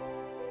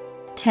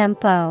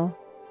 tempo.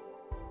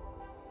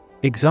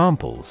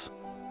 Examples: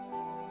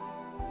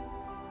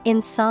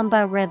 in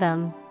samba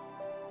rhythm.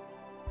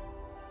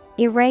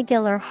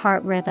 Irregular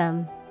heart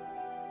rhythm.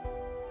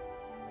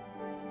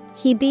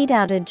 He beat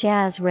out a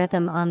jazz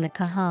rhythm on the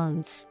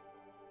cajones.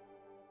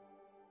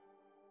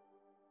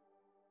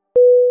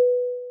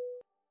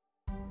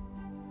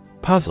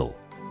 Puzzle.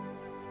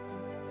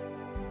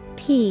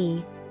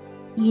 P-U-Z-Z-L-E.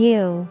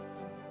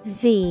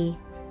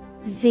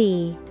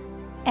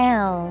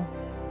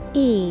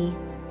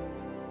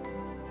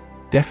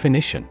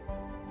 Definition: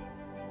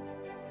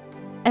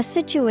 a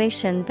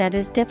situation that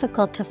is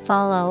difficult to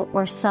follow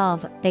or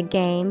solve, a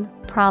game,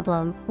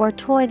 problem, or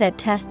toy that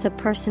tests a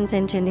person's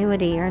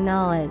ingenuity or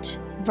knowledge.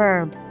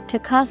 Verb, to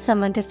cause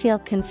someone to feel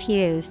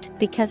confused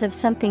because of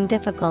something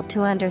difficult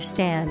to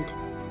understand.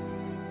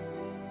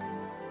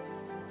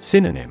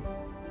 Synonym: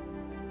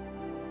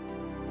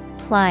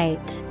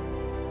 plight,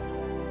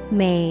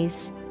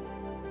 maze.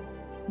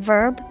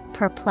 Verb,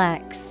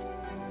 perplex.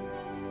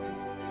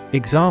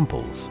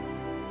 Examples: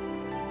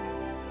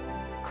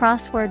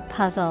 crossword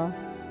puzzle.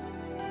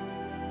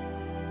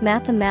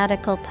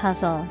 Mathematical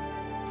puzzle.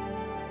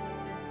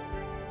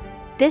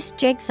 This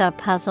jigsaw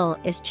puzzle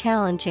is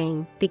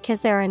challenging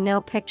because there are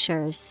no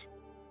pictures.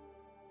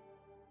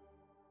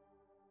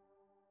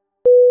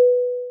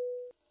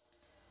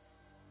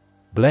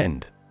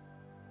 Blend.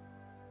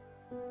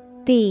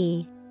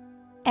 B-L-E-N-D.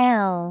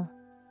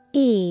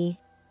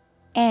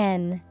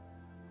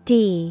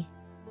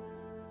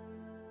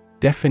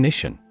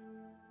 Definition: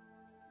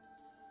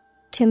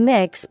 to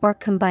mix or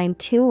combine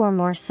two or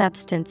more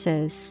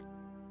substances.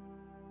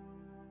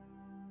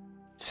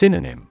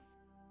 Synonym: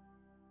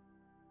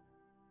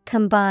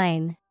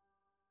 combine,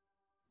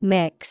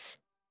 mix,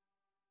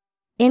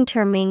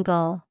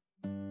 intermingle.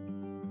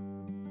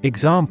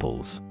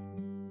 Examples: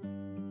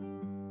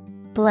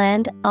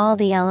 blend all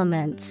the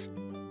elements.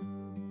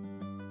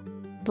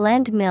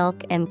 Blend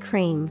milk and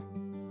cream.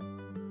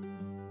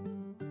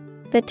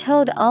 The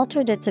toad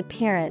altered its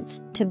appearance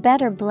to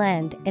better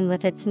blend in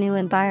with its new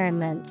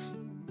environments.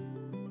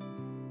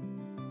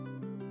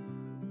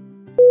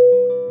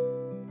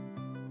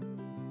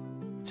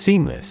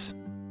 Seamless.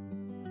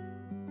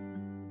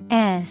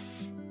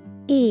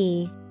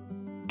 S-E-A-M-L-E-S-S.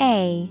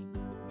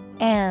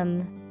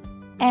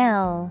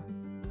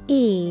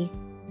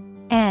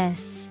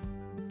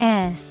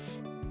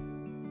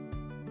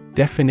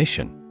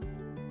 Definition: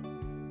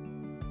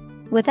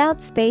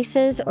 without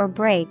spaces or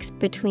breaks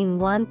between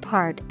one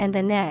part and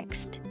the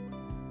next.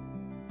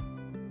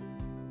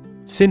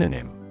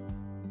 Synonym: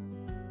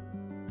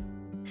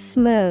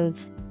 smooth,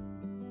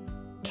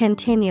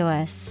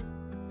 continuous,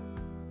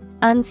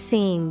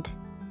 unseamed.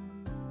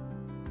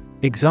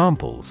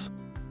 Examples: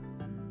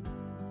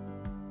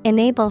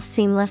 enable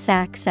seamless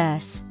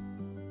access.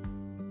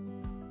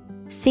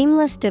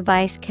 Seamless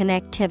device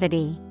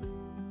connectivity.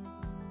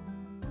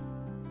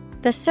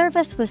 The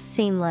service was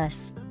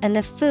seamless, and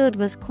the food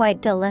was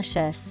quite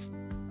delicious.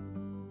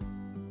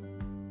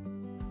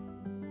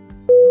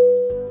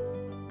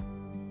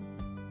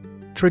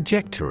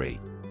 Trajectory.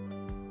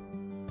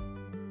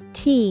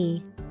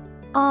 T-R-A-J-E-C-T-O-R-Y.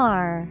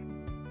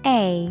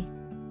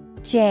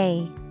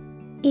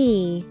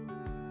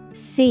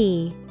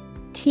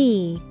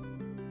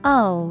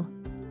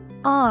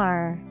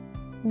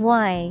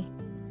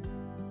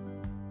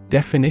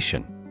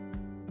 Definition: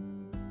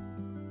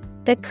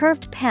 the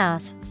curved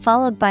path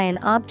followed by an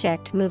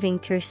object moving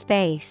through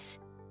space.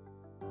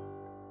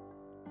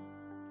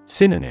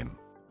 Synonym: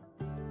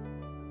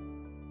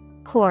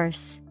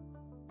 course,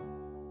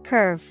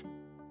 curve,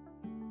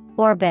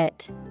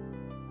 orbit.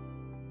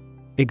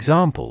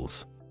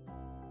 Examples: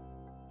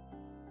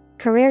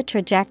 Career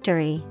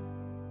trajectory.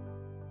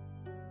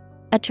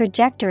 A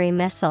trajectory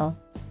missile.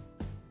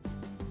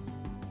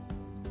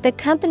 The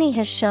company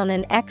has shown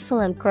an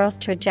excellent growth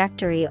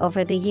trajectory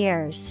over the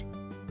years.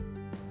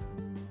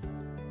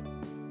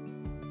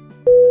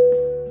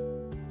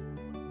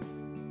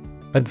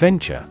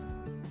 Adventure.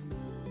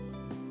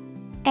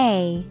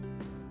 A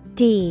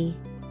D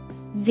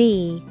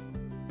V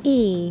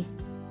E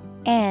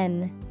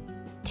N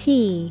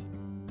T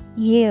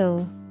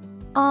U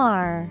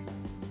R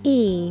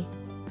E.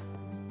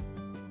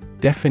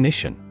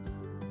 Definition: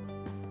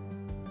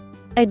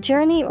 A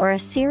journey or a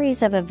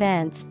series of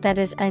events that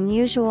is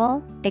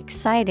unusual,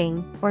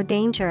 exciting, or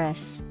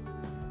dangerous.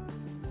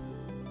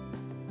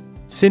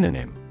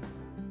 Synonym: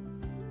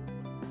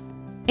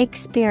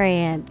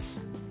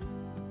 Experience,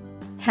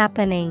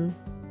 happening,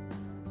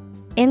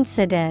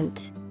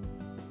 incident.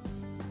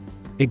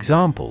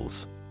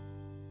 Examples: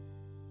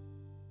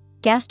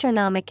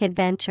 Gastronomic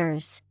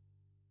adventures.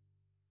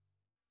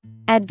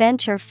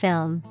 Adventure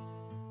film.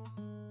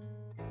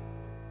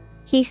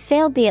 He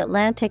sailed the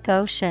Atlantic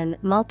Ocean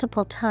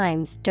multiple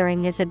times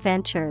during his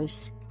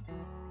adventures.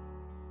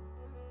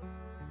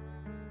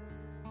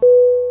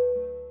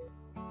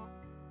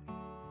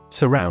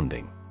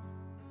 Surrounding.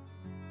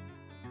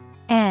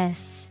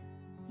 S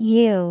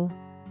U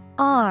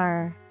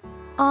R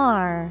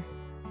R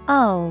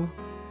O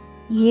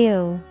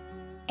U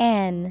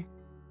N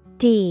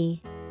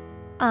D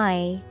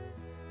I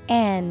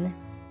N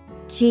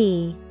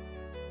G.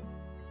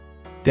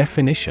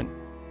 Definition: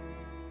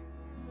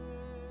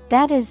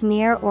 That is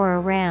near or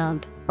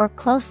around, or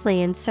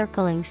closely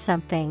encircling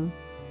something.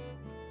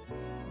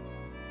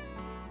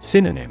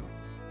 Synonym: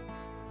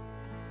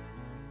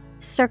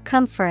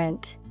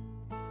 Circumferent,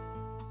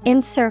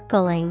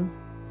 encircling,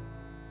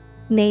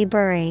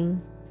 neighboring.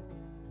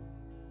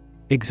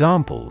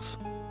 Examples: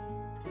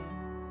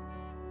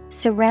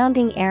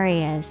 Surrounding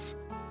areas.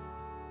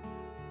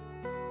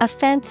 A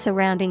fence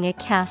surrounding a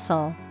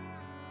castle.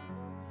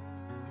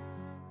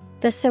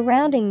 The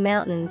surrounding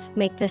mountains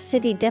make the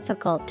city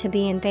difficult to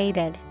be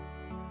invaded.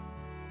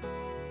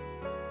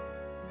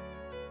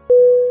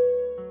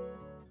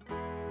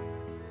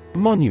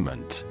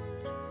 Monument.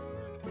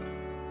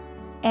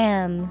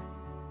 M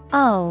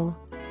O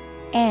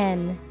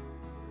N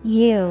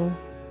U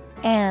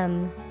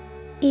M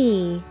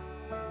E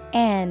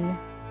N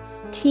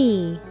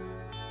T.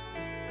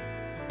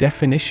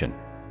 Definition: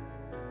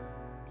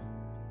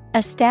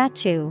 A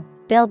statue,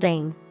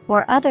 building,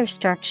 or other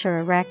structure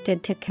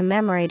erected to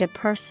commemorate a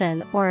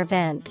person or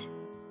event.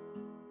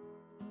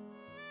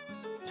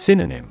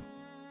 Synonym: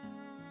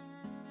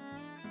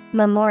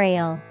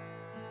 Memorial,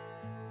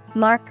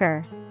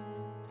 marker,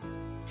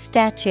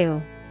 statue.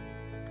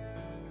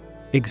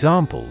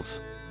 Examples: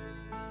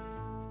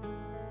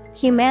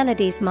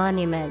 Humanities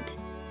monument.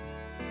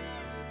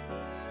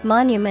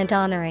 Monument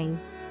honoring.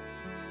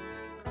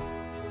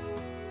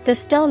 The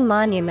stone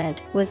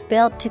monument was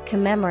built to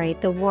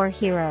commemorate the war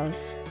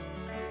heroes.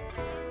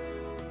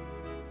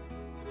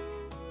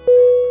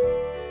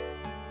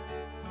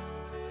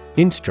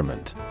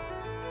 Instrument.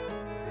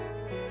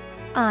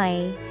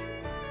 I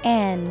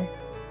N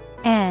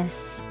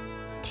S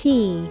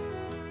T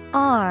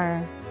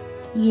R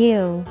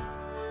U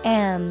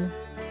M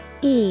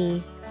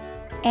E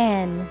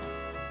N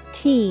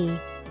T.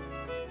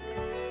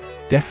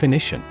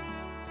 Definition: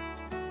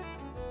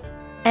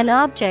 An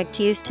object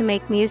used to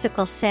make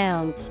musical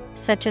sounds,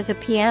 such as a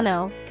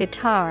piano,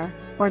 guitar,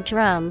 or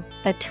drum,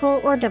 a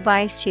tool or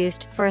device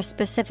used for a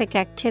specific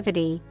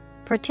activity,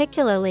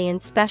 particularly in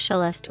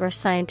specialist or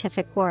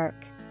scientific work.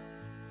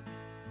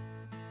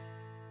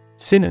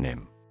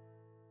 Synonym: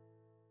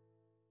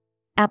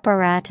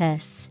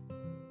 Apparatus,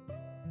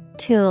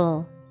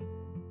 tool,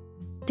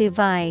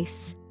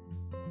 device.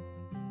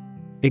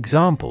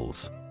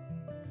 Examples: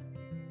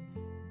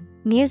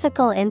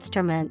 Musical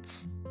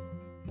instruments.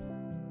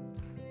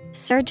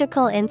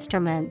 Surgical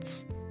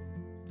instruments.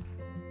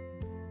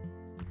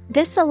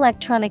 This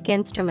electronic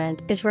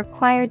instrument is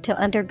required to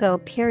undergo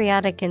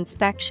periodic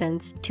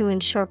inspections to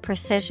ensure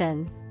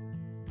precision.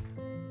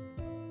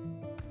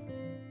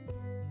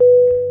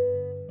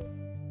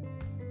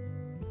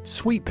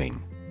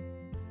 Sweeping.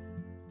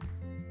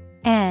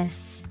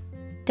 S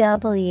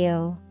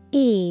W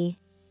E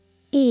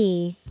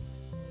E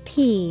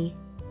P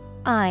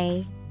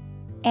I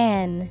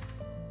N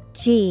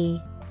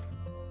G.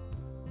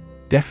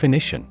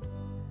 Definition: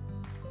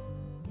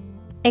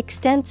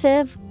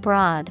 Extensive,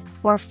 broad,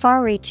 or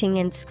far-reaching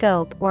in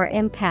scope or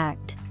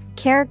impact,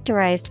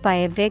 characterized by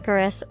a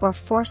vigorous or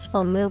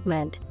forceful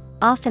movement,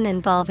 often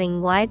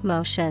involving wide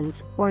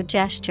motions or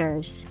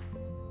gestures.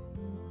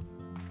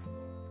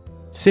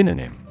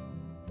 Synonym: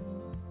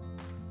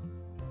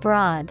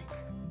 Broad,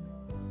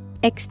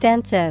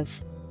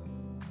 extensive,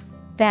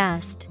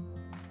 vast.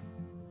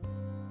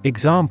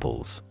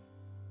 Examples: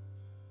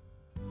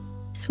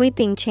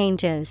 Sweeping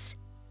changes.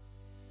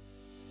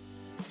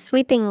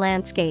 Sweeping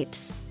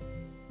landscapes.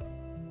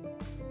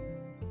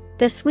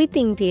 The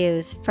sweeping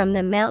views from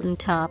the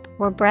mountaintop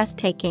were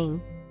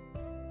breathtaking.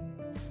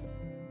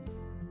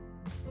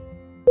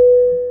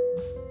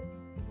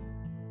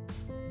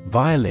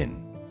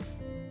 Violin.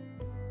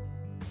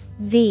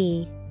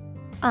 V-I-O-L-I-N.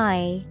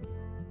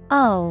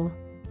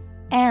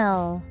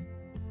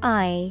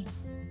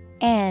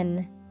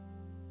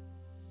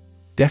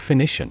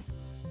 Definition: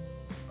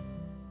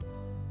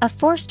 a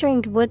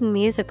four-stringed wooden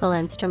musical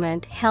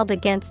instrument held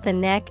against the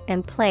neck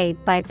and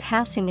played by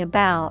passing a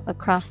bow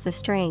across the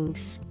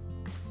strings.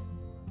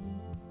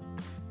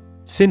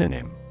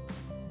 Synonym: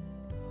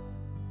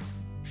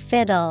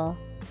 Fiddle.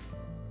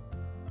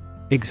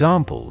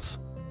 Examples: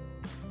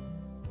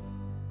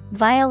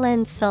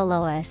 Violin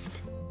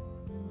soloist.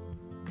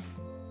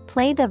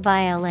 Play the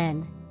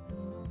violin.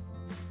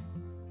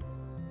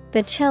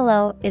 The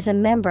cello is a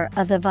member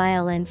of the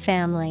violin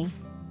family.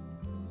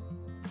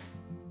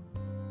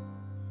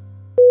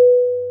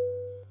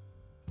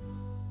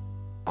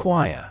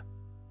 Choir.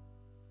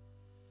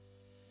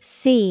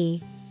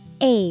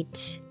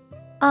 C-H-O-I-R.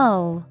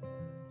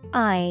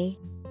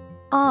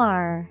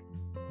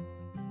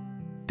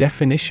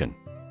 Definition: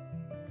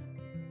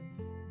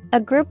 a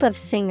group of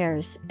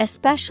singers,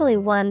 especially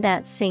one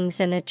that sings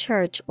in a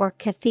church or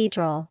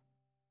cathedral.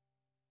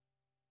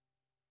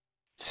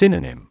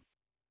 Synonym: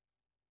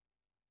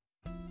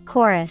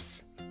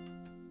 Chorus,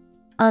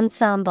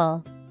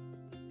 ensemble,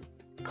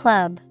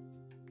 club.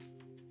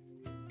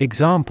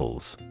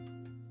 Examples: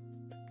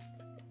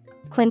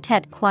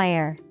 quintet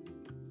choir,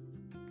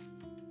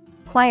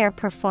 choir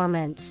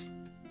performance.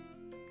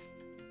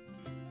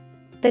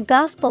 The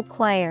gospel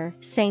choir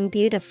sang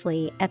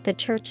beautifully at the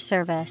church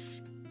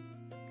service.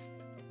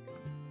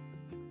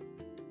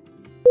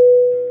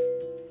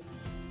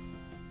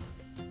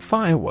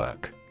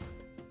 Firework.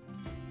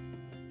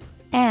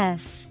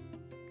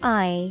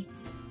 F-I-R-E-W-O-R-K.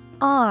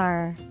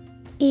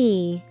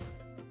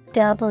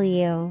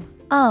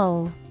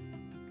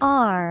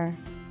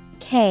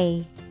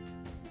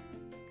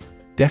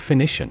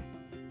 Definition: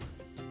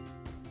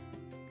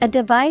 a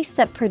device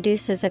that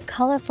produces a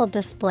colorful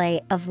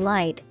display of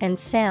light and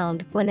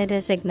sound when it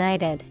is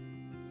ignited.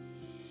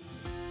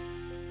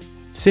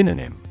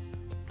 Synonym: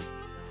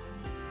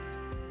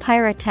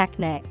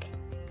 pyrotechnic,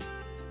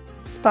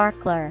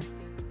 sparkler,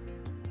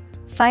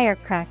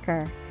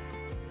 firecracker.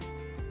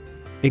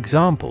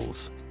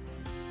 Examples: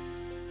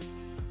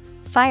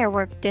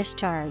 firework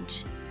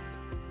discharge,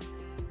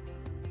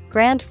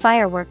 grand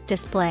firework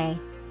display.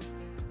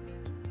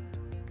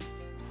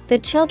 The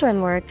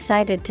children were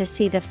excited to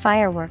see the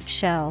fireworks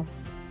show.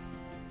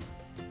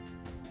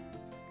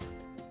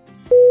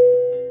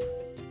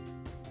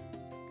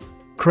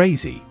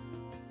 Crazy.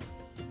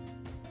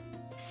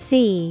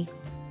 C-R-A-Z-Y.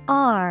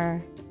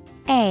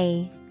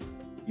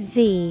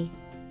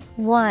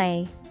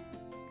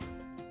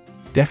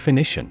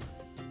 Definition: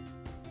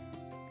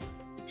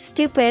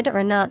 stupid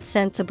or not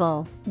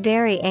sensible,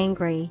 very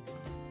angry.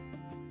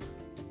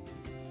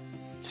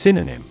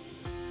 Synonym: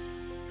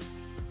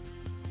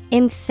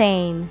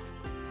 insane,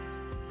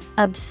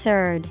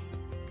 absurd,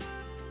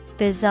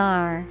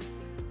 bizarre.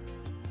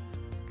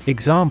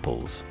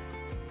 Examples: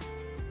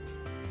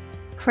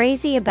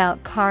 crazy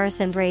about cars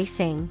and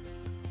racing.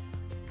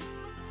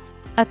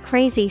 A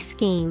crazy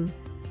scheme.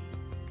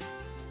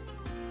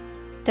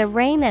 The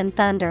rain and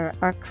thunder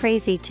are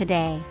crazy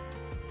today.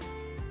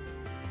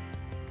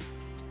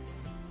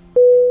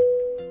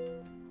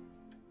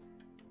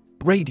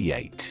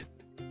 Radiate.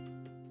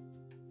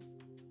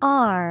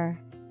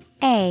 R-A-D-I-A-T-E.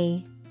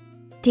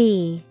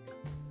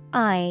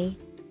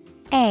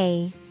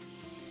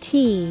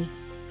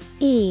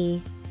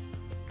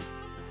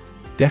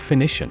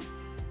 Definition: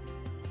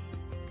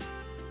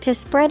 to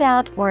spread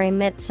out or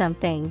emit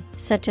something,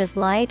 such as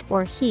light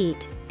or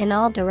heat, in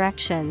all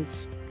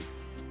directions.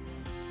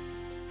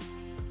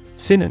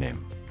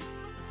 Synonym: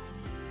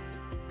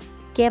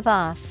 give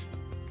off,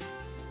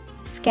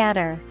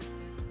 scatter,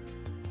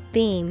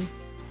 beam.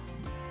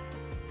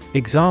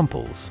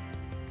 Examples: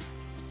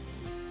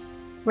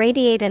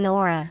 radiate an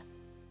aura.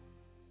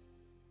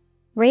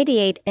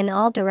 Radiate in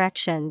all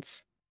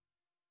directions.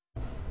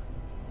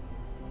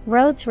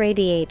 Roads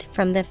radiate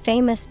from the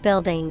famous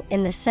building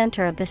in the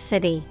center of the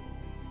city.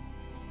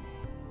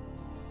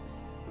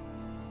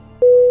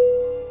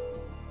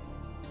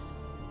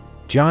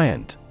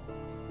 Giant.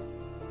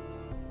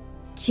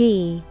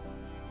 G-I-A-N-T.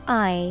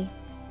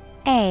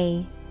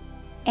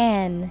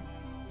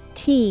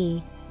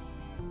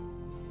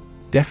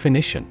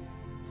 Definition: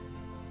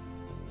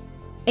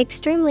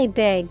 extremely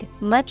big,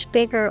 much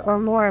bigger or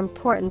more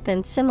important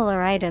than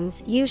similar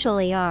items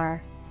usually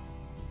are.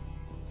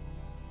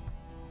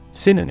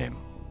 Synonym: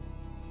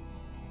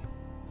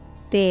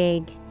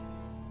 big,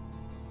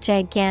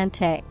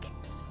 gigantic,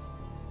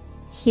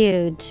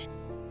 huge.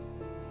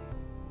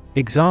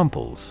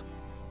 Examples: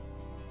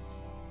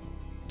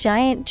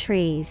 giant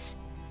trees,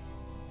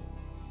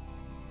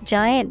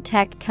 giant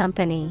tech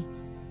company.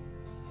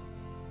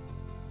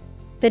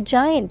 The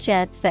giant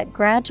jets that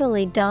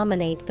gradually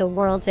dominate the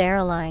world's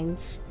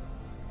airlines.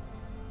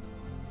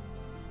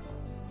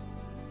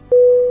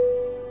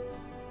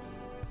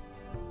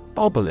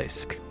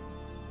 Obelisk.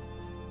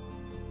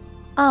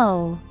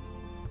 OBELISK.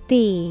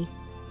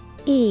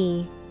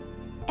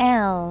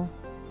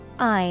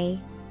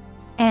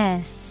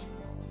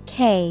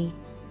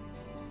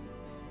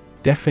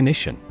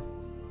 Definition: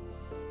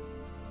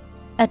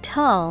 a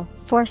tall,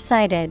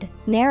 four-sided,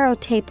 narrow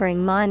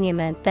tapering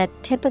monument that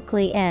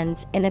typically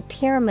ends in a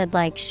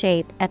pyramid-like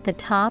shape at the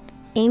top.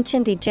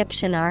 Ancient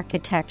Egyptian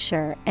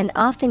architecture and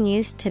often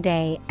used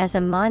today as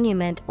a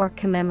monument or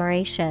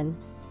commemoration.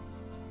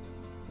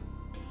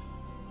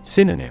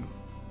 Synonym: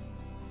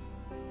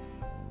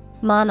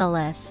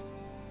 monolith,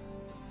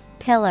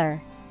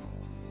 pillar,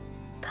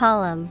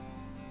 column.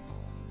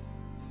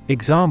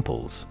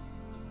 Examples: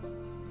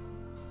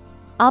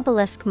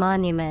 obelisk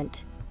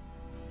monument,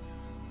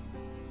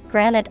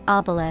 granite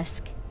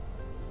obelisk.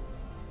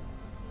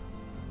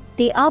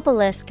 The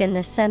obelisk in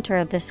the center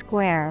of the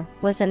square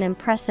was an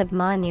impressive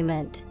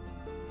monument.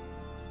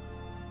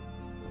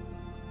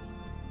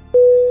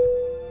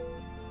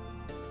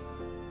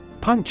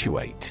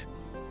 Punctuate.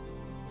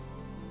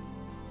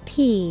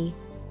 Punctuate.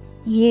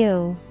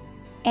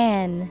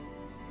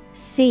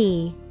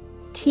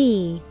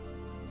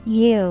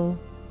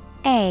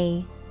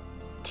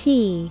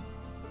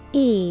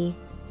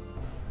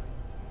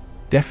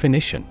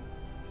 Definition: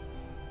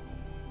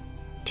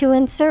 to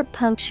insert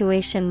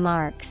punctuation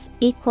marks,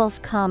 equals,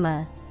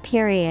 comma,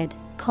 period,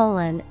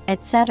 colon,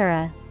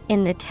 etc.,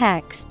 in the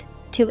text,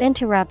 to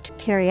interrupt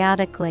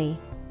periodically.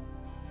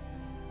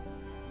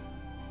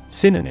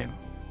 Synonym: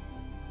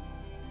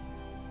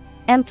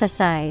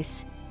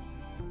 emphasize,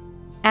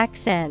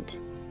 accent,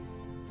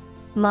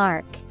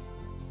 mark.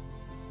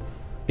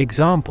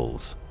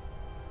 Examples: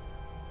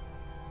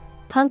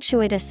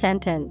 punctuate a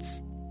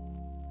sentence,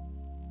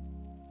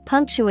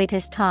 punctuate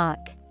his talk.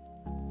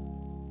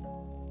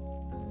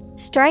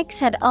 Strikes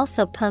had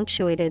also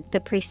punctuated the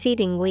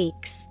preceding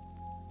weeks.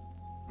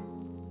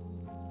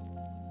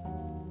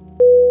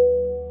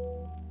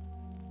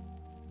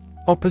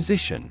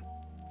 Opposition.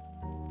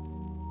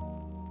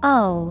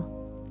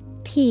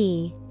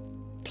 OPPOSITION.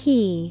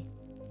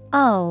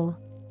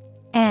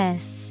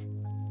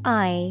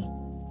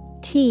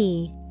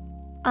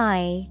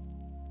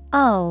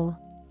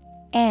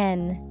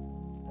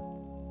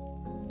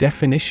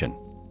 Definition: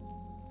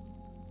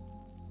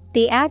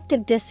 the act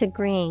of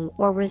disagreeing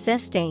or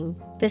resisting,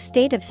 the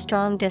state of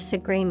strong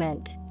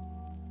disagreement.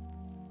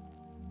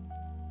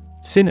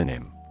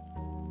 Synonym: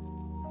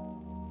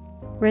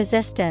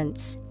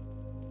 resistance,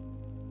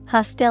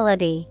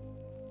 hostility,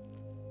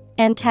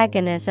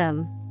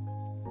 antagonism.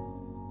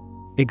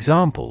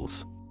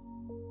 Examples: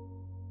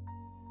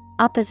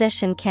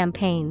 opposition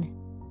campaign,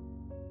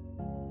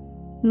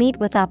 meet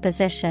with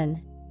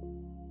opposition.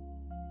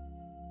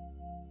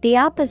 The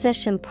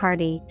opposition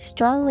party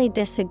strongly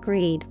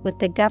disagreed with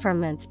the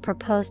government's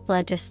proposed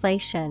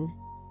legislation.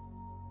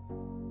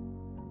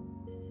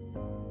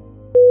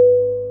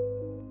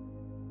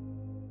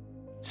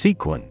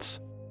 Sequence.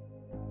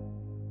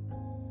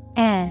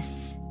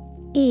 SEQUENCE.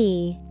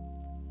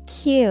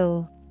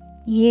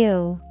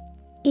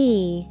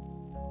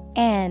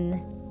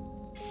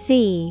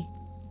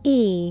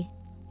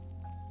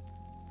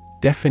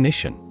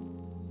 Definition: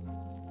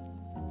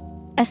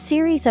 a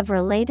series of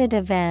related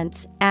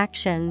events,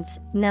 actions,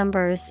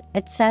 numbers,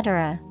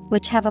 etc.,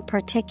 which have a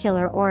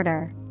particular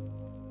order.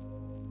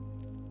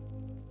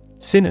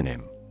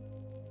 Synonym: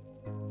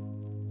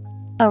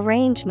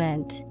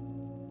 arrangement,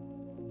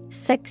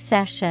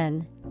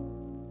 succession,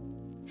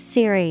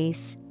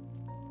 series.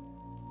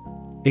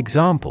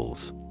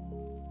 Examples: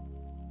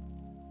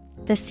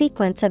 the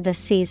sequence of the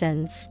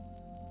seasons,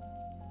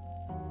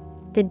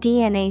 the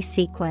DNA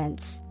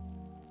sequence.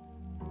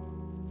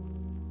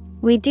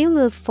 We do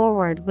move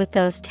forward with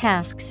those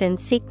tasks in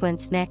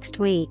sequence next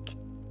week.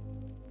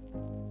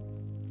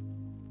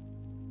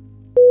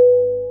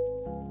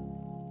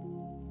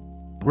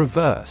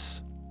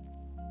 Reverse.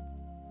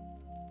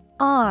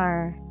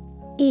 REVERSE.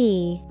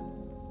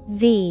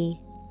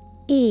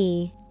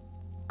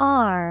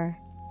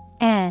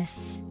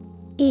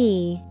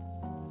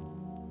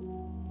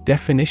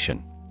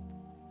 Definition: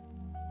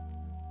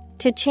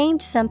 to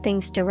change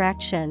something's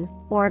direction,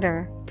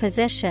 order,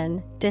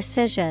 position,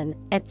 decision,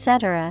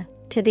 etc.,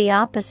 to the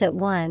opposite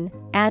one.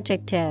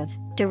 Adjective,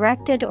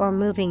 directed or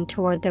moving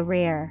toward the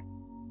rear.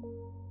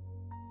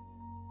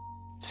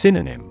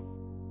 Synonym: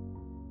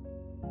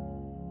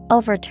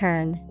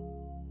 overturn,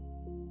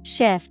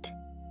 shift,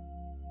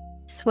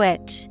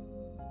 switch.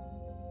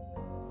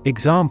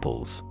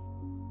 Examples: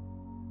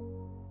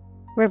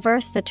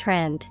 reverse the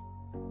trend,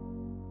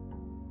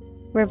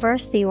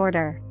 reverse the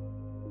order.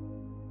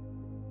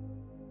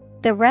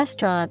 The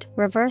restaurant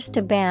reversed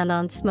a ban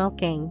on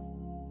smoking.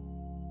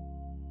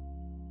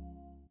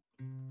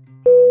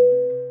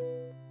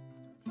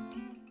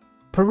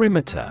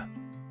 Perimeter.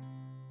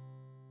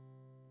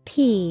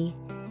 PERIMETER.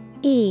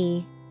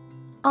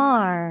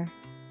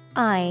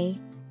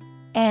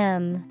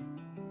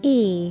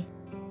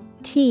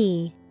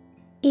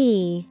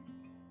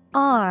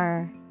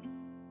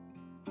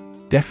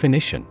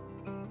 Definition: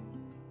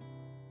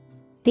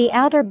 The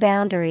outer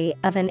boundary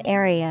of an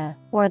area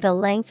or the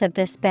length of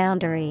this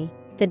boundary,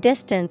 the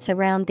distance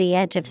around the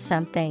edge of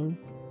something.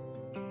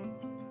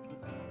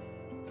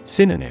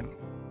 Synonym: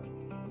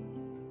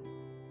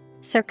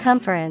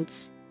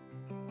 Circumference,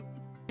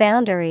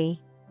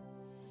 boundary,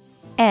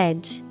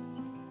 edge.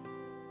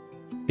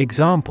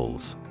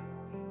 Examples: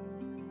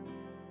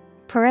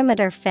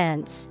 Perimeter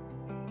fence.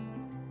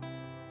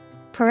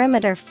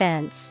 Perimeter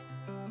fence.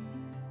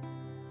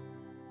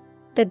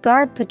 The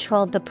guard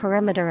patrolled the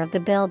perimeter of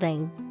the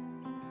building.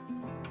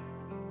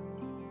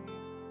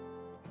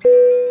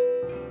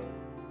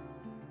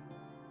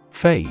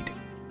 Fade.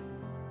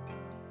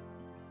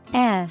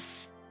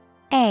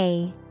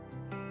 F-A-D-E.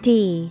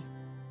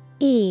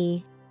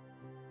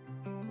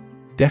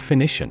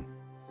 Definition: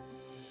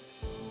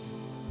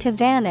 To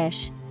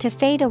vanish, to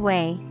fade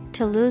away,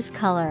 to lose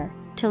color,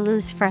 to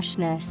lose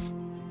freshness.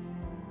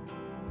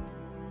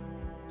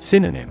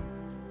 Synonym: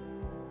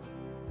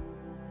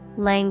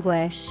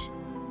 Languish,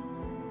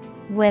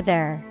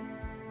 wither.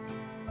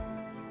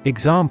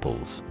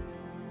 Examples: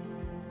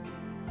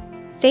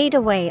 Fade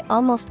away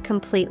almost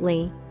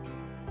completely.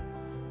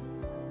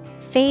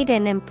 Fade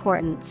in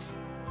importance.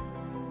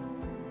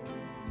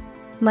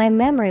 My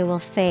memory will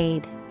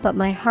fade, but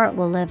my heart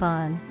will live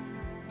on.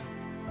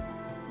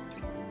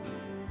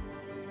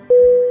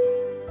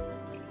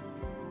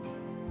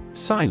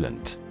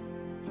 Silent.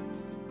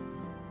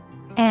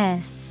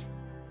 S-I-L-E-N-T.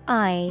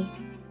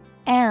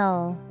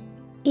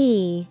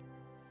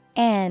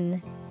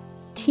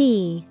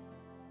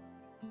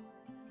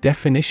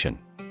 Definition: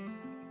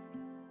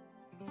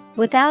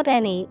 Without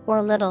any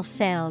or little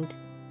sound.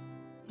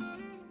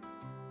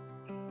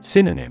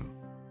 Synonym: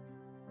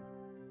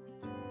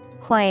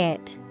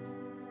 Quiet,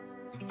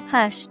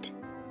 hushed,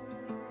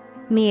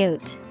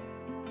 mute.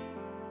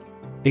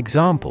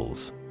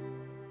 Examples: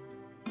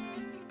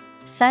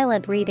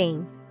 Silent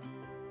reading.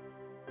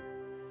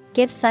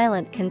 Give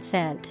silent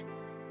consent.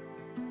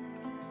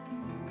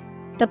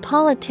 The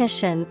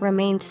politician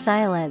remained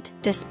silent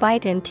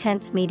despite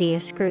intense media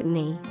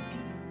scrutiny.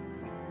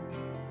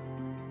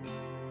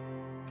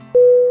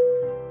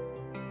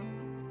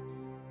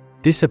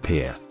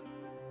 Disappear.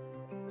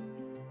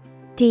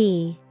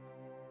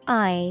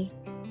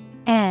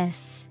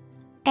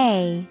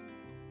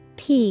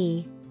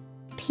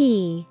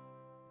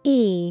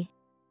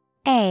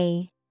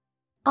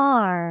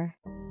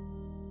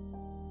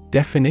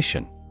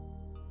 Definition: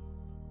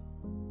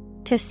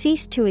 To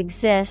cease to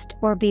exist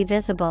or be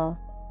visible.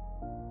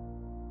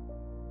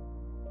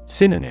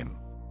 Synonym: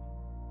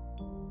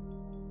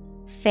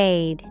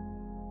 Fade,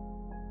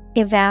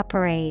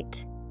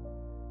 evaporate,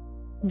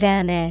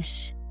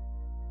 vanish.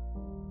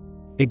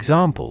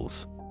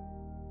 Examples: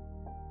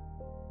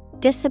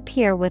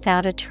 Disappear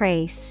without a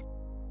trace.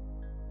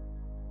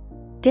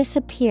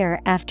 Disappear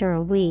after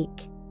a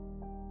week.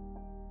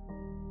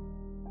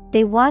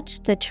 They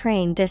watched the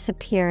train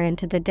disappear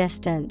into the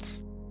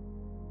distance.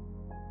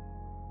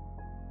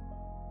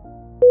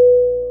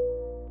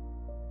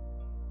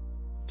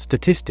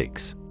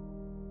 Statistics.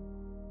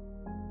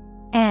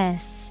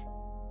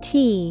 S-T-A-T-I-C-S.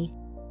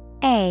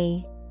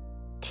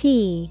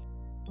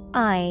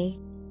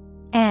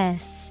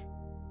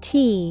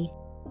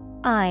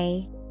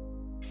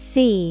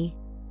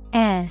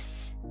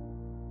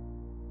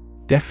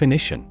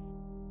 Definition: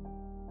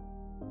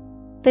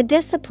 The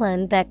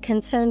discipline that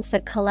concerns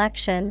the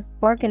collection,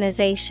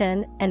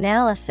 organization,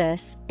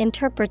 analysis,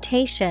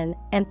 interpretation,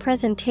 and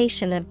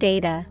presentation of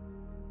data.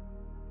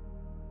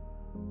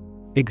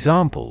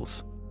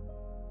 Examples: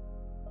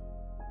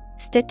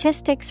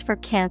 Statistics for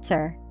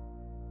cancer.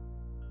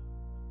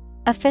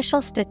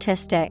 Official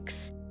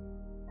statistics.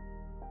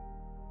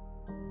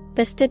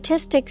 The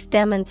statistics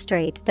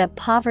demonstrate that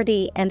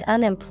poverty and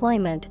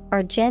unemployment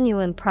are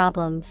genuine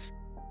problems.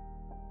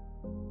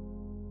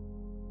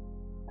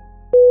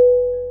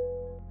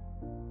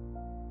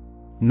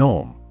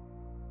 Norm.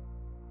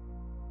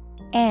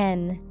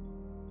 N-O-R-M.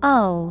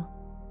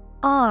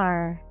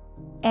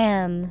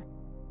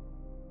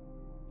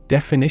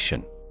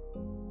 Definition: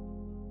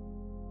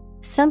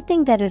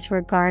 Something that is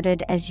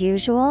regarded as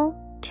usual,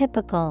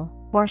 typical,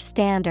 or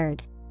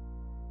standard.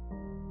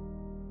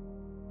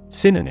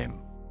 Synonym: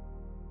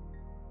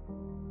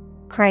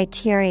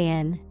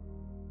 Criterion,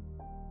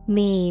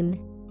 mean,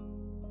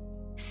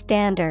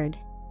 standard.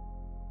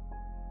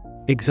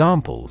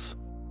 Examples: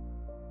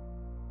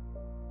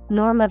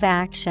 Norm of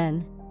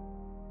action.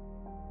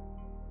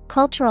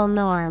 Cultural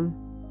norm.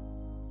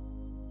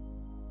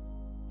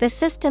 The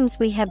systems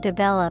we have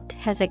developed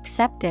has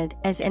accepted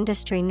as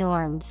industry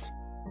norms.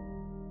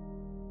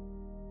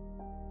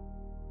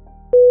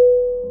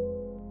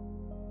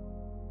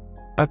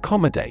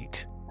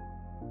 Accommodate.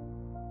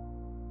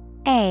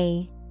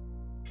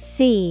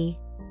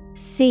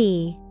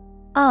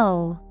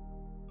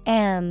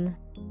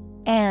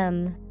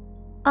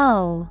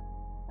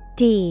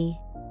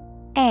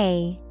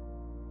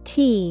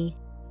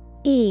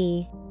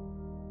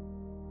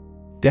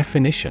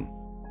 Definition: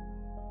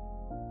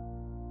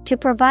 To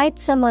provide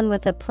someone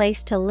with a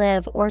place to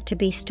live or to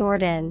be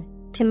stored in,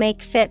 to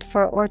make fit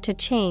for or to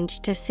change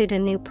to suit a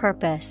new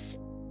purpose.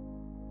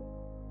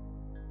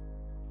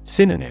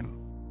 Synonym: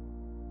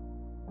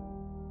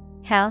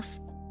 House,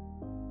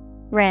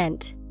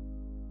 rent,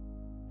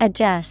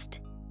 adjust.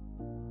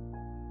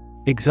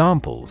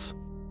 Examples: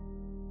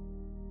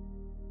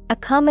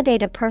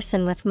 Accommodate a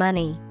person with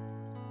money.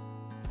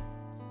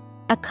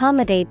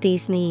 Accommodate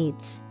these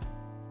needs.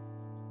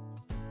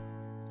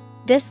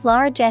 This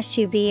large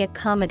SUV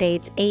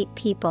accommodates 8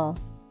 people.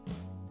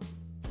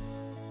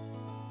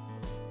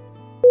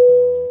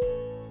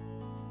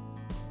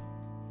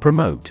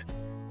 Promote.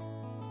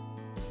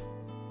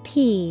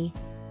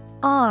 P-R-O-M-O-T-E.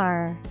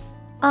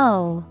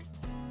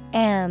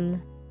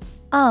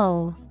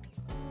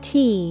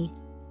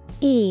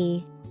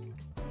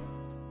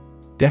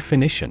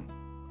 Definition: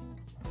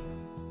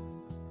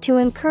 To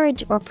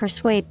encourage or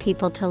persuade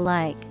people to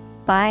like,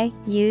 buy,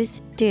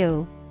 use,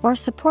 do, or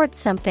support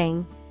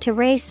something, to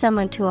raise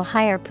someone to a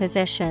higher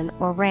position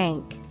or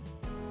rank.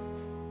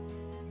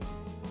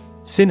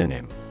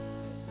 Synonym: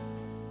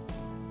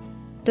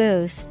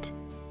 Boost,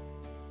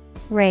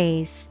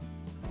 raise,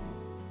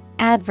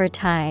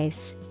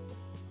 advertise.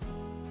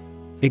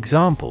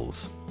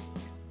 Examples: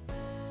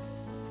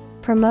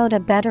 Promote a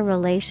better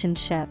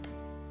relationship.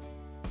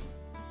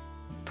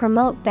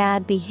 Promote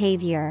bad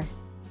behavior.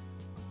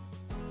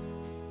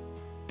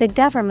 The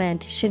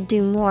government should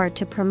do more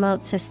to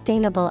promote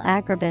sustainable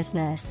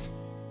agribusiness.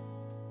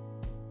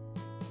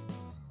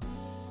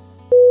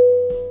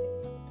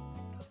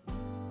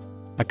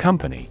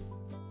 Accompany.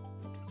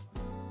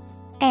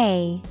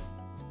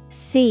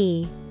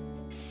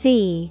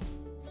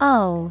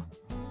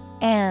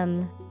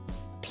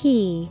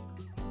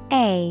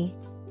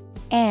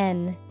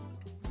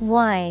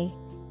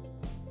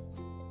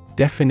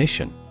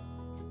 Definition: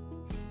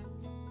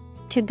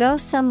 To go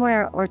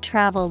somewhere or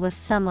travel with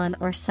someone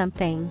or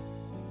something.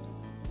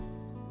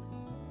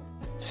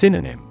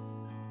 Synonym: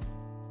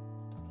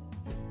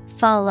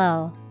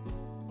 Follow,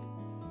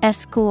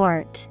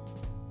 escort,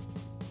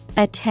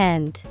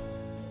 attend.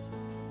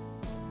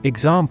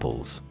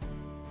 Examples: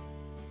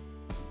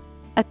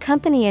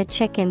 Accompany a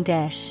chicken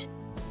dish.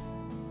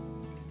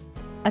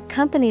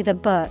 Accompany the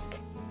book.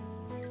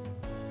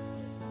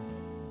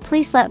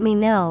 Please let me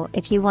know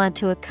if you want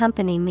to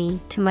accompany me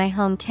to my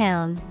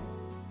hometown.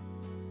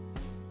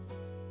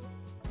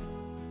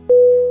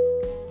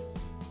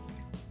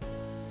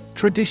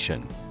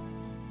 Tradition.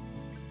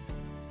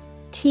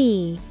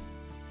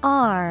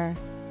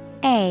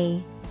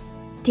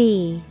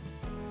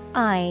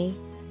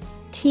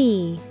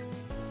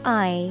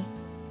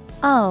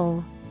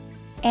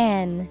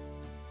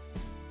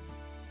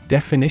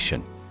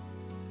 Definition: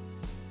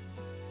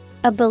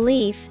 A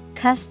belief,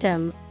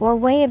 custom, or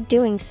way of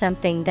doing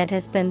something that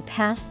has been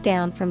passed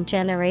down from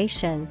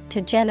generation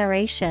to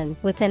generation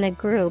within a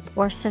group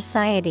or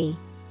society.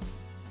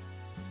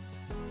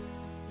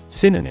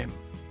 Synonym: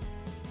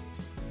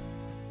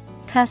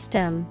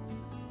 Custom,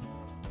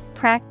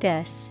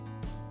 practice,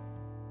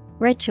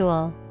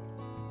 ritual.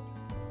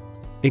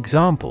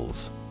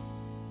 Examples: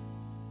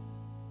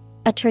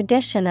 A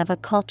tradition of a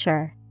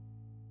culture.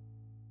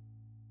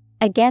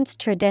 Against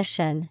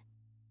tradition.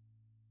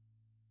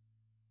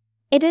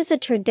 It is a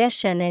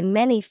tradition in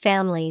many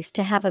families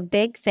to have a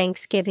big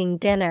Thanksgiving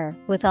dinner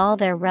with all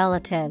their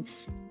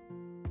relatives.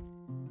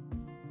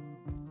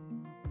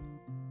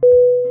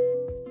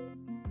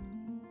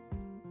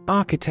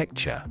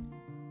 Architecture.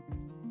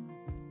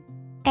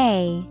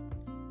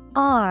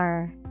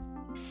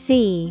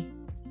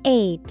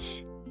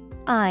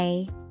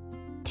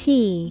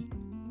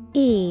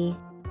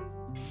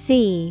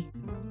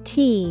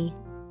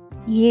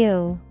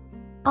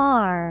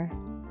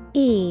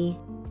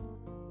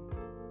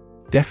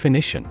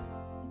 Definition: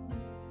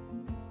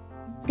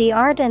 The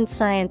art and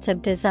science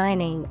of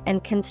designing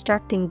and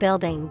constructing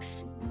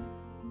buildings.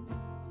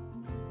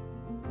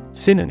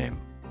 Synonym: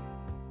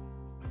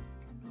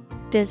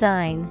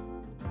 Design,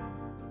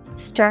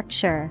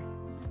 structure,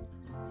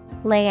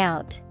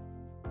 layout.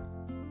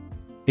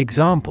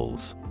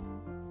 Examples: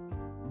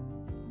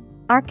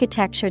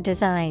 Architecture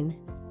design.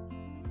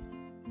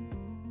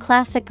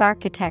 Classic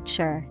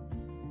architecture.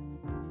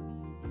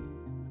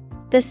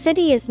 The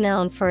city is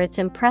known for its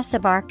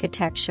impressive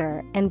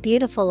architecture and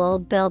beautiful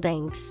old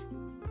buildings.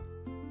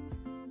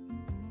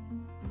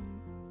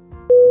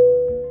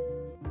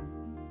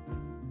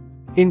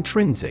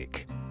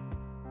 Intrinsic.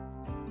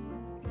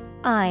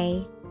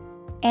 I-N-T-R-I-N-S-I-C.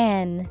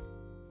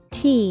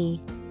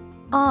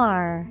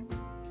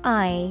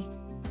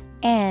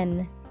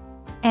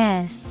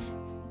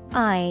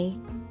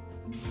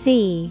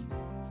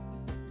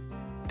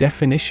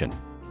 Definition: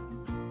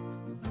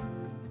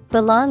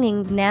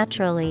 Belonging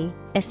naturally,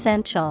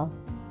 essential.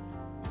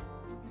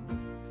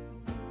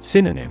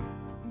 Synonym: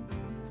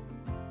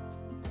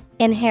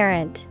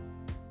 Inherent,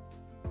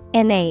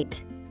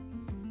 innate,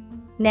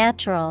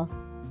 natural.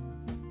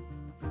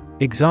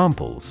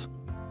 Examples: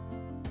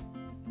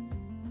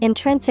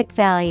 Intrinsic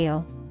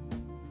value.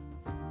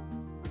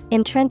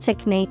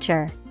 Intrinsic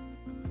nature.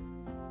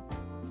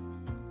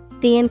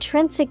 The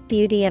intrinsic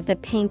beauty of the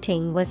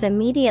painting was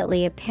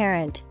immediately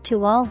apparent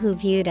to all who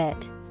viewed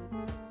it.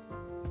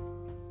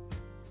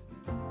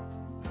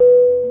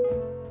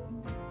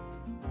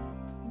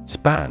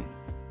 Span.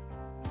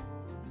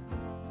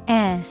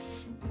 S-P-A-N.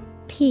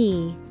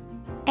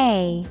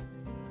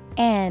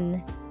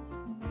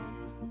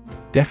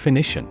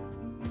 Definition: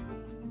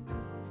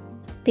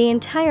 the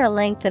entire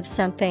length of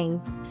something,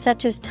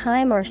 such as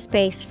time or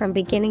space from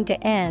beginning to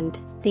end,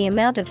 the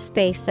amount of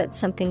space that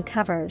something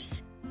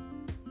covers.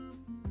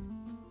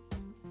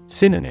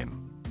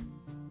 Synonym: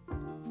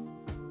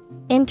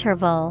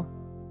 Interval,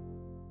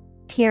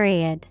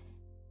 period,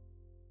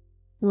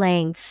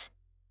 length.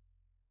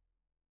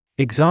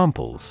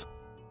 Examples: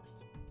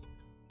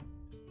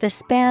 the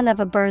span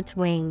of a bird's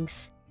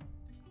wings,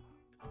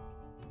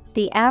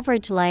 the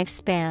average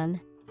lifespan.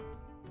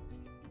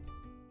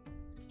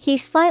 He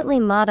slightly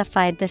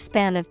modified the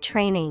span of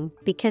training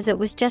because it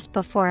was just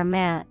before a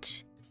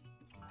match.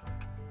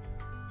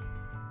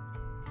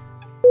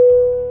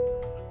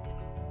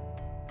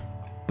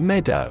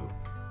 Meadow.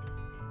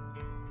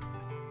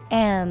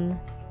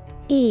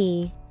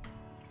 M-E-A-D-O-W.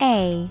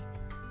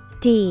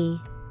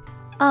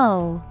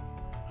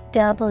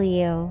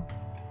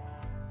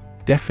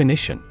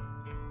 Definition: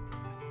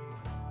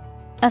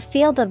 a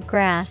field of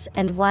grass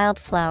and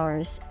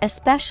wildflowers,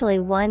 especially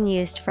one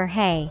used for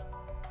hay.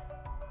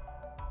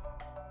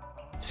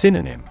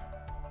 Synonym: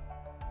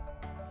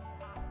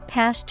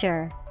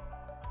 pasture,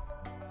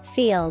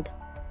 field,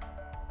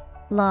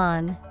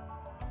 lawn.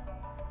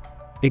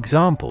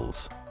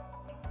 Examples: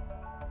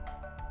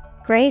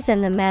 graze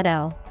in the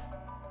meadow,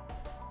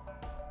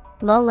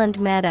 lowland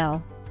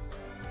meadow.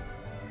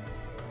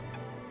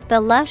 The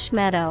lush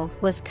meadow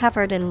was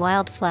covered in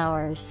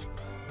wildflowers.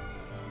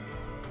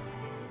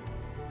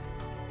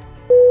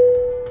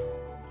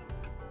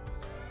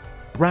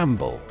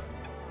 Ramble.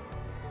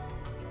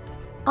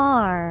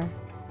 R-A-M-B-L-E.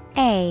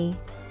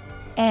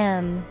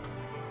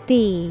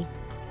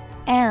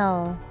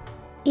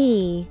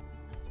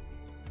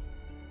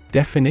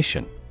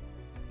 Definition: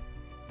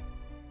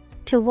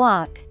 to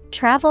walk,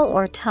 travel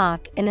or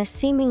talk in a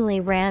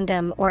seemingly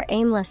random or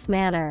aimless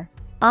manner,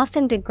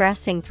 often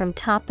digressing from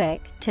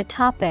topic to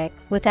topic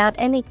without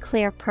any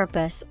clear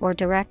purpose or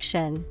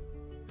direction.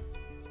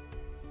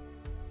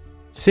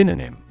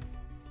 Synonym: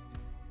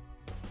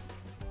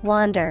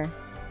 wander,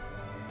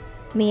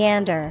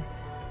 meander,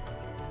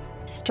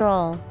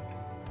 stroll.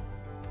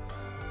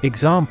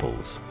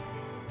 Examples: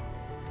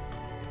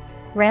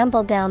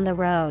 ramble down the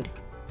road,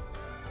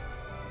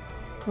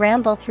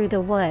 ramble through the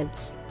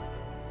woods.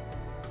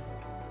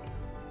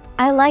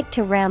 I like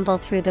to ramble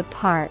through the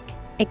park,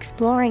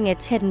 exploring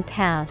its hidden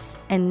paths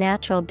and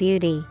natural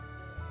beauty.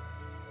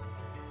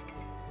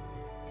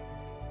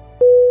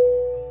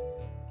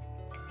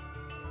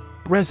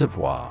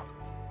 Reservoir.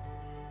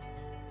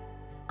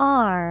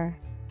 R-E-S-E-R-V-O-I-R.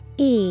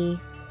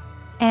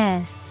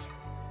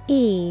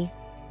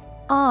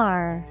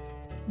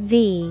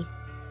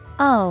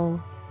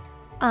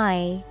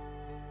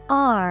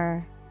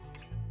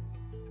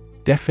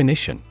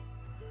 Definition: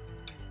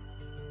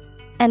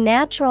 a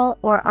natural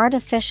or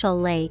artificial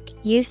lake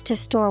used to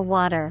store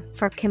water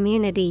for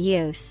community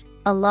use,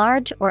 a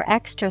large or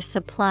extra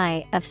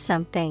supply of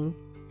something.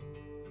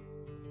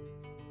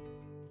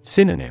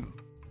 Synonym: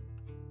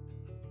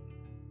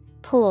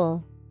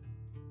 pool,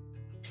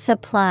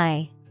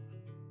 supply,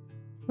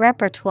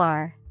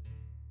 repertoire.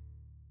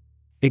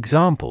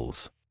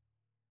 Examples: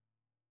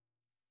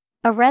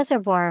 a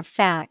reservoir of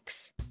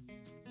facts,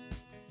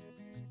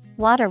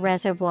 water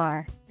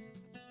reservoir.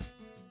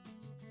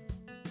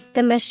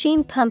 The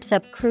machine pumps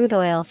up crude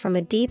oil from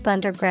a deep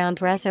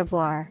underground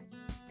reservoir.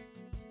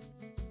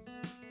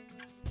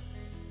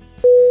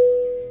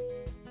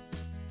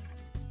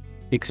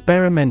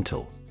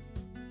 Experimental.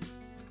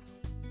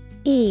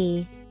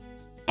 E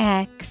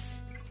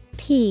X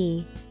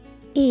P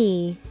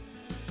E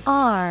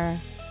R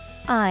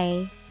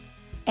I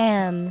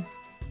M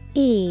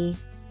E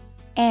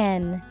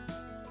N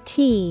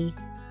T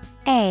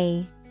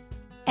A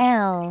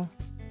L.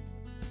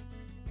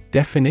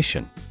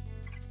 Definition: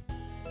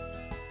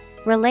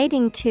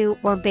 relating to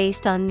or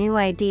based on new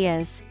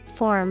ideas,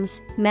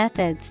 forms,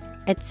 methods,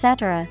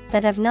 etc.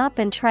 that have not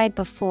been tried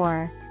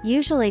before,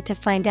 usually to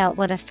find out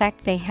what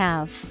effect they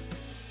have.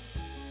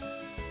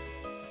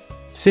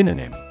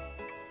 Synonym: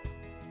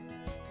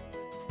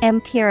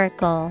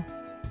 empirical,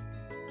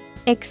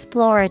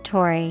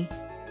 exploratory,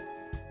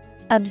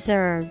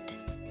 observed.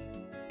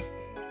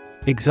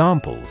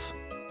 Examples: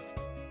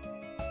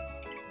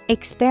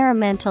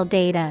 experimental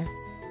data,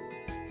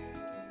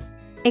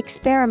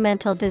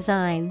 experimental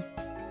design.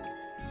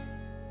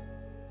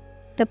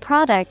 The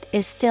product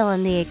is still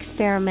in the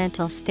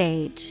experimental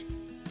stage.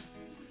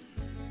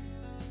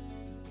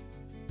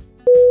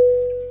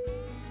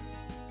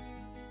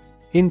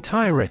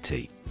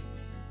 Entirety.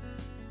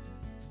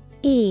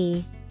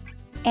 E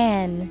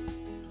N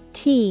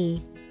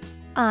T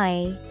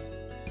I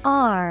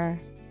R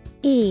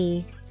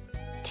E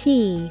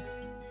T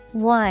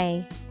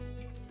Y.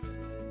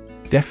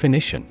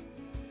 Definition: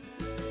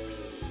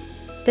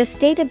 the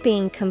state of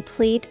being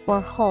complete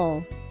or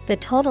whole, the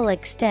total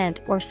extent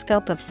or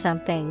scope of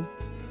something.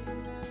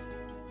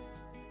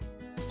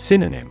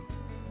 Synonym: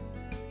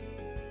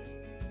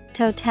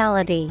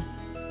 totality,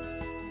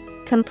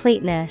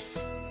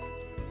 completeness,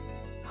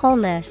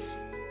 wholeness.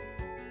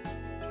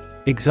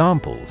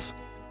 Examples: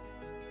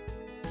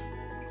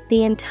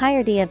 the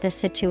entirety of the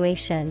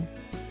situation,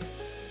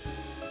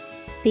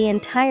 the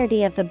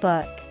entirety of the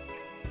book.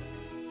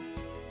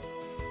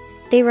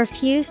 They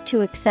refused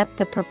to accept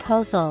the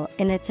proposal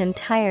in its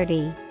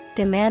entirety,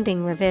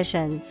 demanding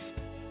revisions.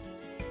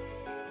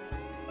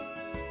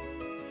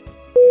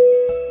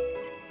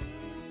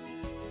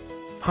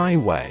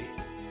 Highway.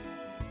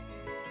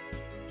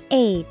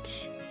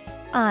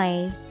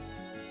 Highway.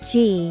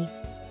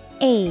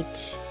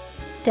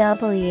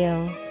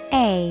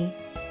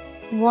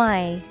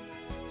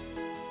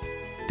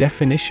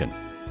 Definition: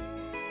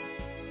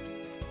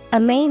 a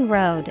main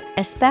road,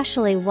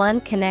 especially one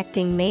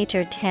connecting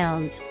major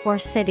towns or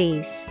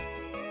cities.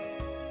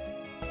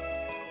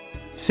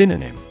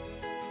 Synonym: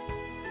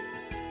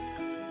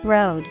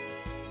 road,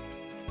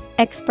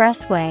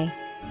 expressway,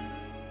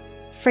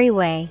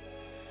 freeway.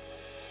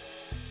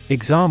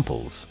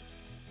 Examples: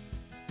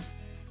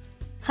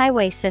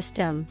 highway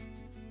system,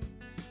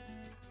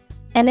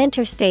 an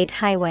interstate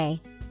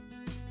highway.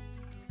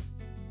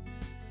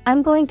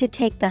 I'm going to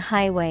take the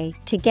highway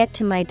to get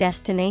to my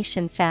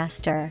destination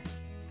faster.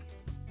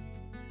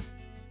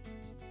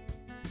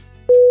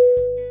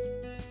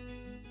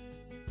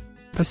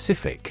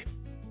 Pacific.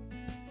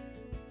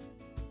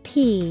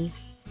 P-A-C-I-F-I-C.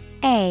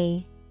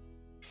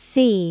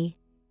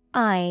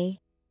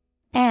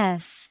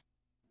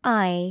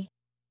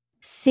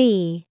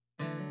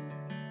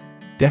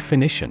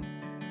 Definition: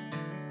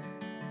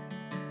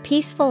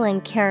 peaceful in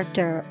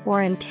character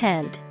or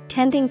intent,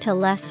 tending to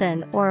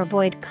lessen or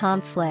avoid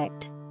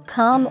conflict,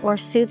 calm or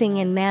soothing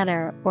in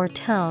manner or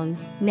tone.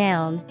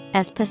 Noun,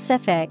 as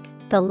Pacific,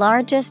 the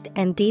largest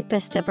and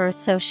deepest of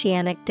Earth's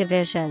oceanic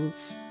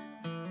divisions.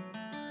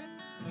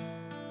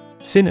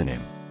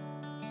 Synonym: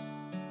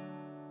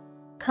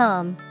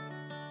 calm,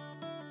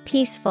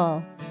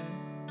 peaceful,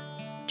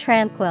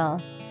 tranquil.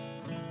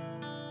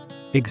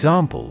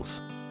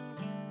 Examples: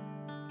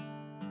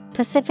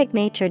 Pacific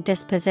nature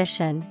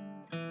disposition,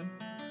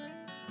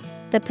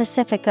 the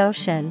Pacific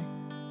Ocean.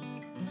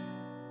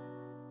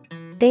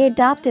 They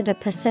adopted a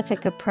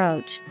pacific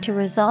approach to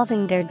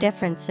resolving their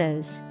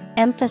differences,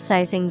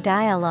 emphasizing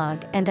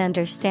dialogue and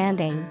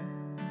understanding.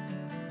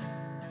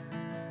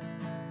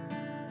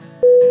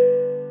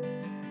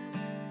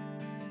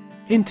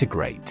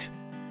 Integrate.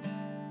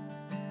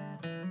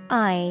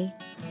 I-N-T-E-G-R-A-T-E.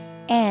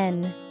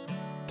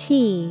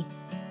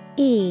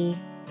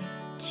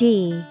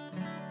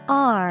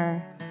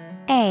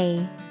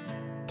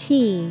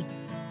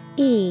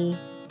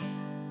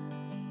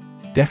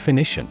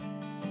 Definition: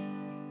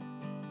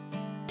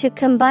 to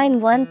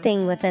combine one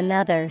thing with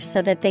another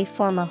so that they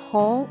form a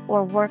whole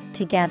or work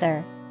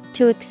together.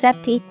 To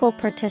accept equal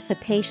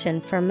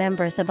participation for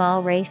members of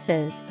all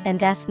races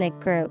and ethnic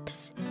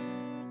groups.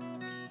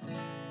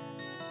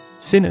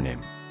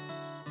 Synonym: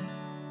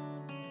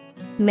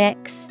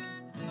 mix,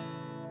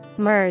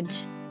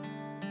 merge,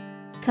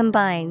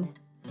 combine.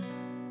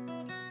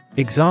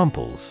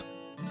 Examples: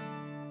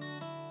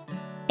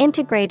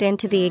 integrate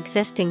into the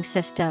existing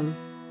system.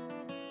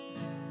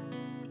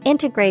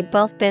 Integrate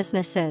both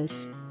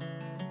businesses.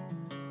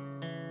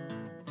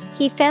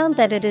 He found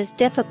that it is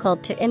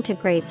difficult to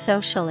integrate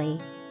socially.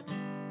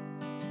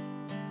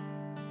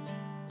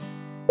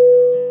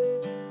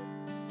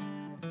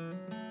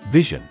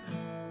 Vision.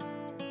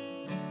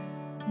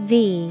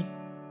 V-I-S-I-O-N.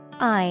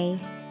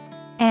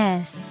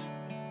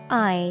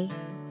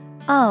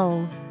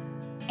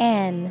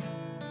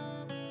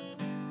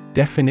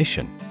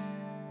 Definition: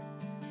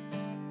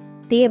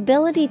 the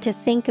ability to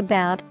think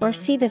about or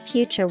see the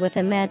future with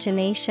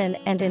imagination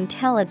and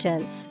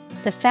intelligence,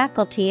 the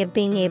faculty of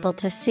being able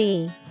to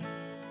see.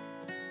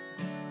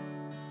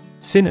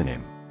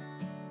 Synonym: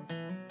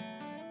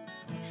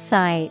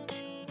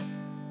 sight,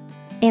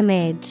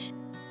 image,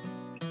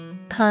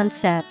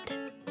 concept.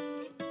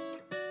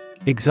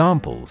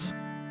 Examples: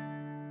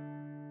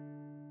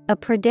 a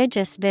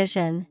prodigious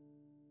vision,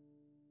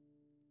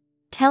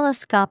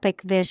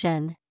 telescopic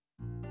vision.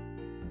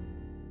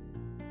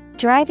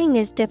 Driving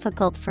is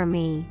difficult for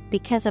me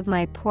because of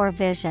my poor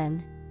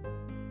vision.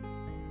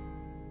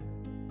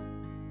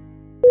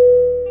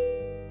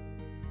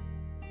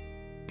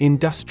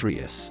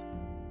 Industrious.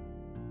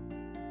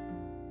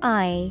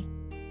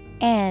 I-N-D-U-S-T-R-I-O-U-S.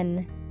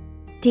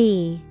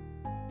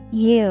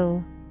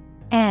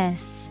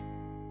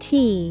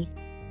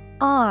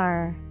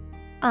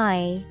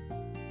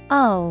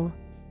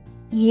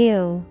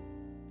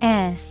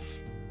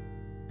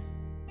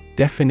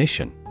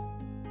 Definition: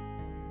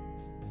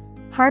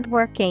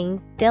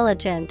 hardworking,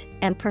 diligent,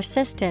 and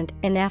persistent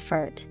in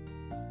effort.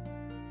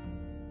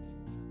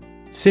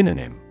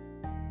 Synonym: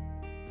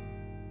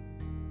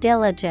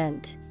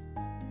 diligent,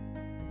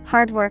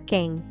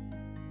 hardworking,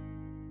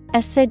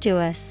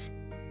 assiduous.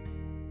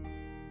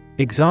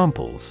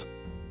 Examples: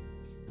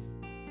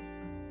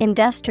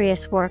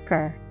 industrious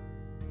worker,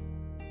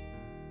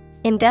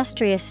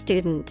 industrious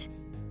student.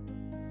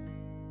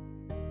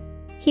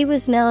 He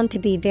was known to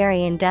be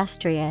very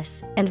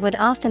industrious and would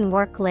often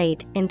work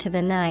late into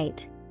the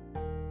night.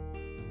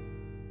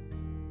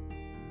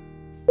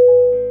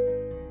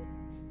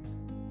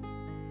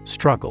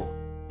 Struggle.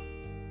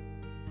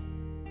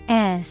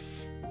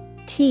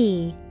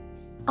 STRUGGLE.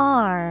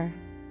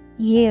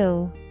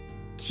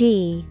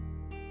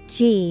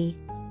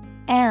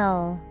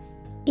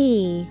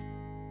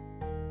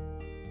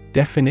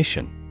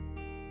 Definition.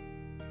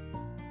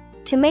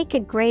 To make a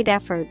great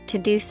effort to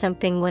do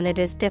something when it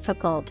is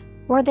difficult,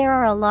 or there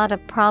are a lot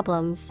of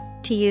problems,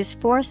 to use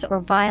force or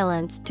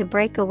violence to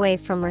break away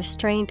from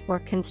restraint or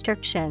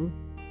constriction.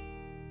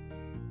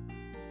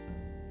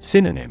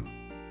 Synonym.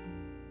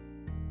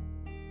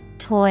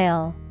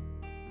 Toil,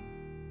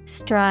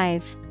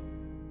 strive,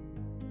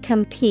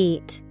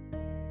 compete.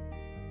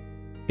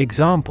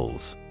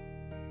 Examples.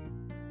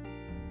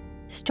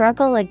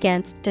 Struggle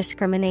against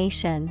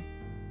discrimination.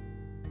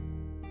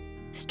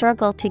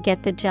 Struggle to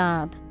get the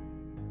job.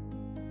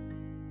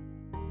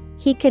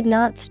 He could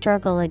not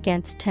struggle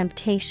against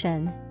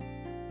temptation.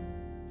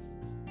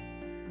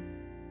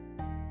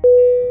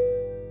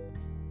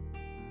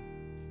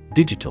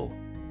 Digital.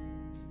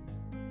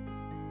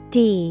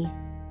 DIGITAL.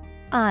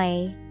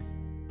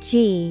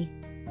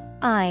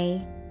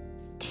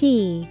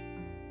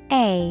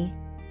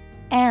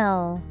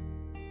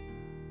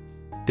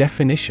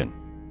 Definition.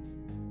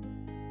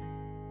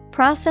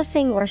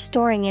 Processing or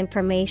storing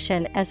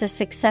information as a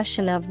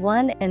succession of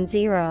 1 and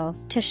 0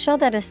 to show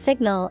that a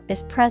signal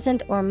is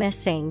present or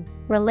missing,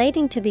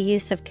 relating to the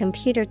use of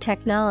computer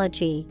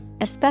technology,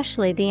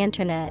 especially the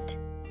Internet.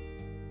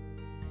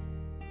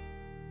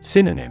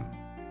 Synonym.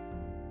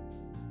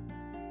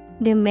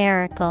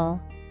 Numerical,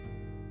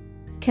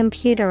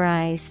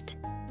 computerized,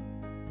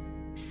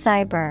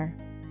 cyber.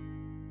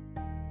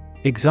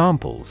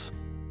 Examples.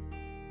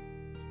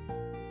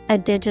 A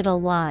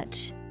digital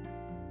watch.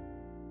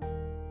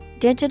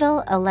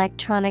 Digital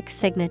electronic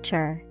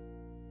signature.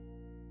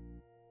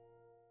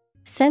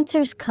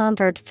 Sensors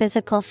convert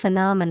physical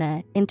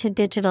phenomena into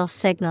digital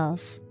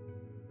signals.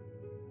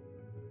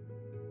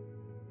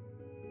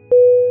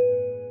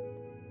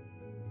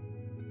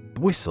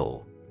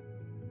 Whistle.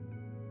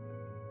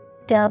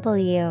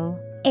 WHISTLE.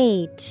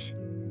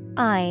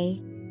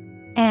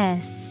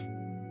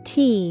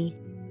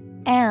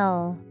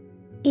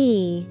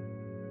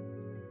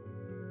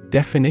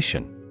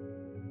 Definition.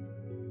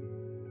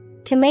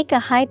 To make a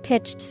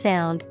high-pitched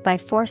sound by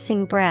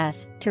forcing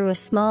breath through a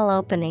small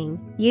opening,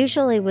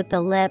 usually with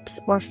the lips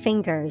or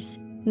fingers.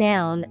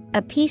 Noun,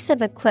 a piece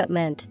of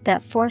equipment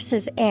that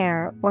forces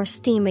air or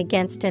steam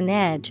against an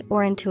edge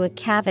or into a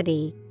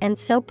cavity, and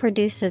so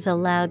produces a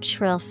loud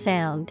shrill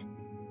sound.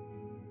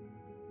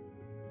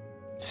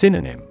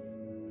 Synonym.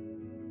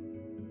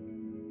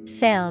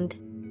 Sound,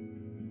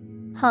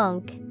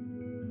 honk,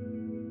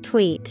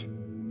 tweet.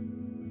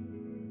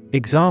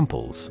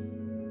 Examples.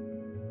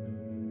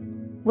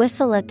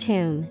 Whistle a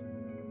tune.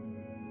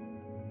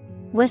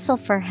 Whistle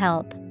for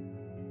help.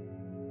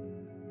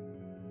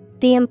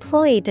 The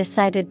employee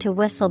decided to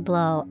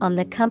whistle-blow on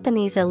the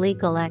company's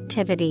illegal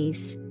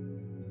activities.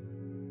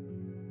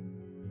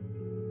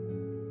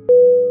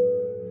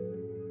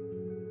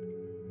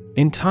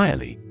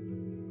 Entirely.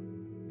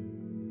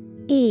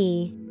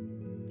 ENTIRELY.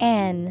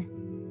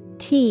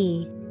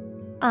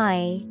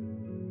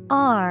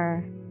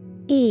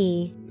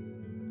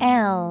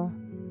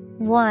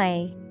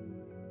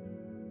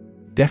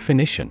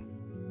 Definition.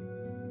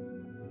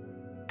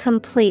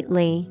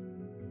 Completely.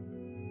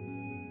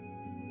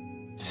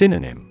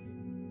 Synonym.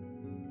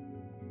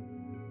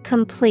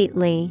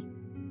 Completely.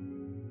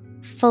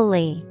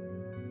 Fully.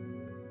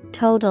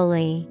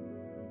 Totally.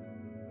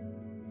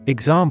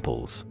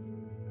 Examples.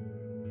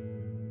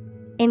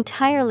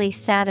 Entirely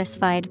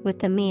satisfied with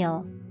the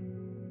meal.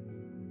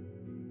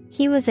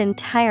 He was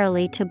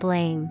entirely to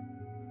blame.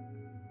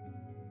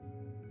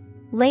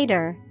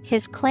 Later,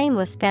 his claim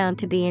was found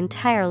to be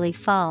entirely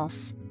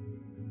false.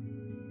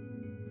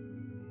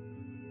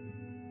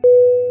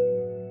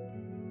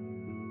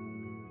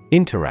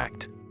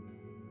 Interact.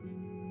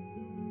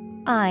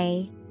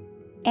 INTERACT.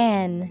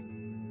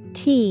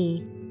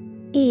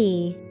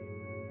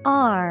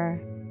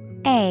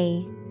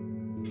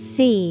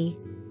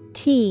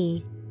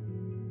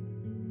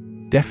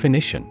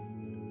 Definition.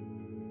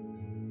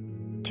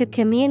 To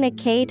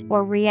communicate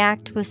or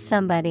react with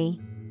somebody.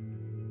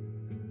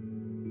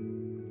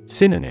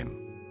 Synonym.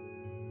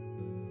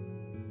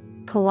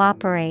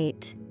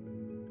 Cooperate,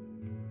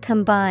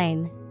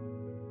 combine,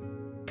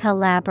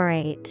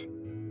 collaborate.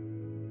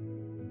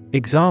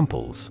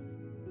 Examples.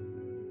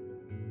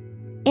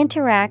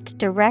 Interact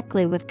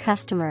directly with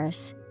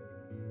customers.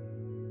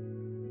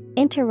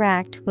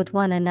 Interact with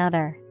one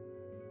another.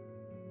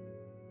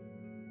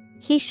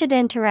 He should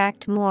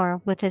interact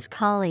more with his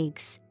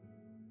colleagues.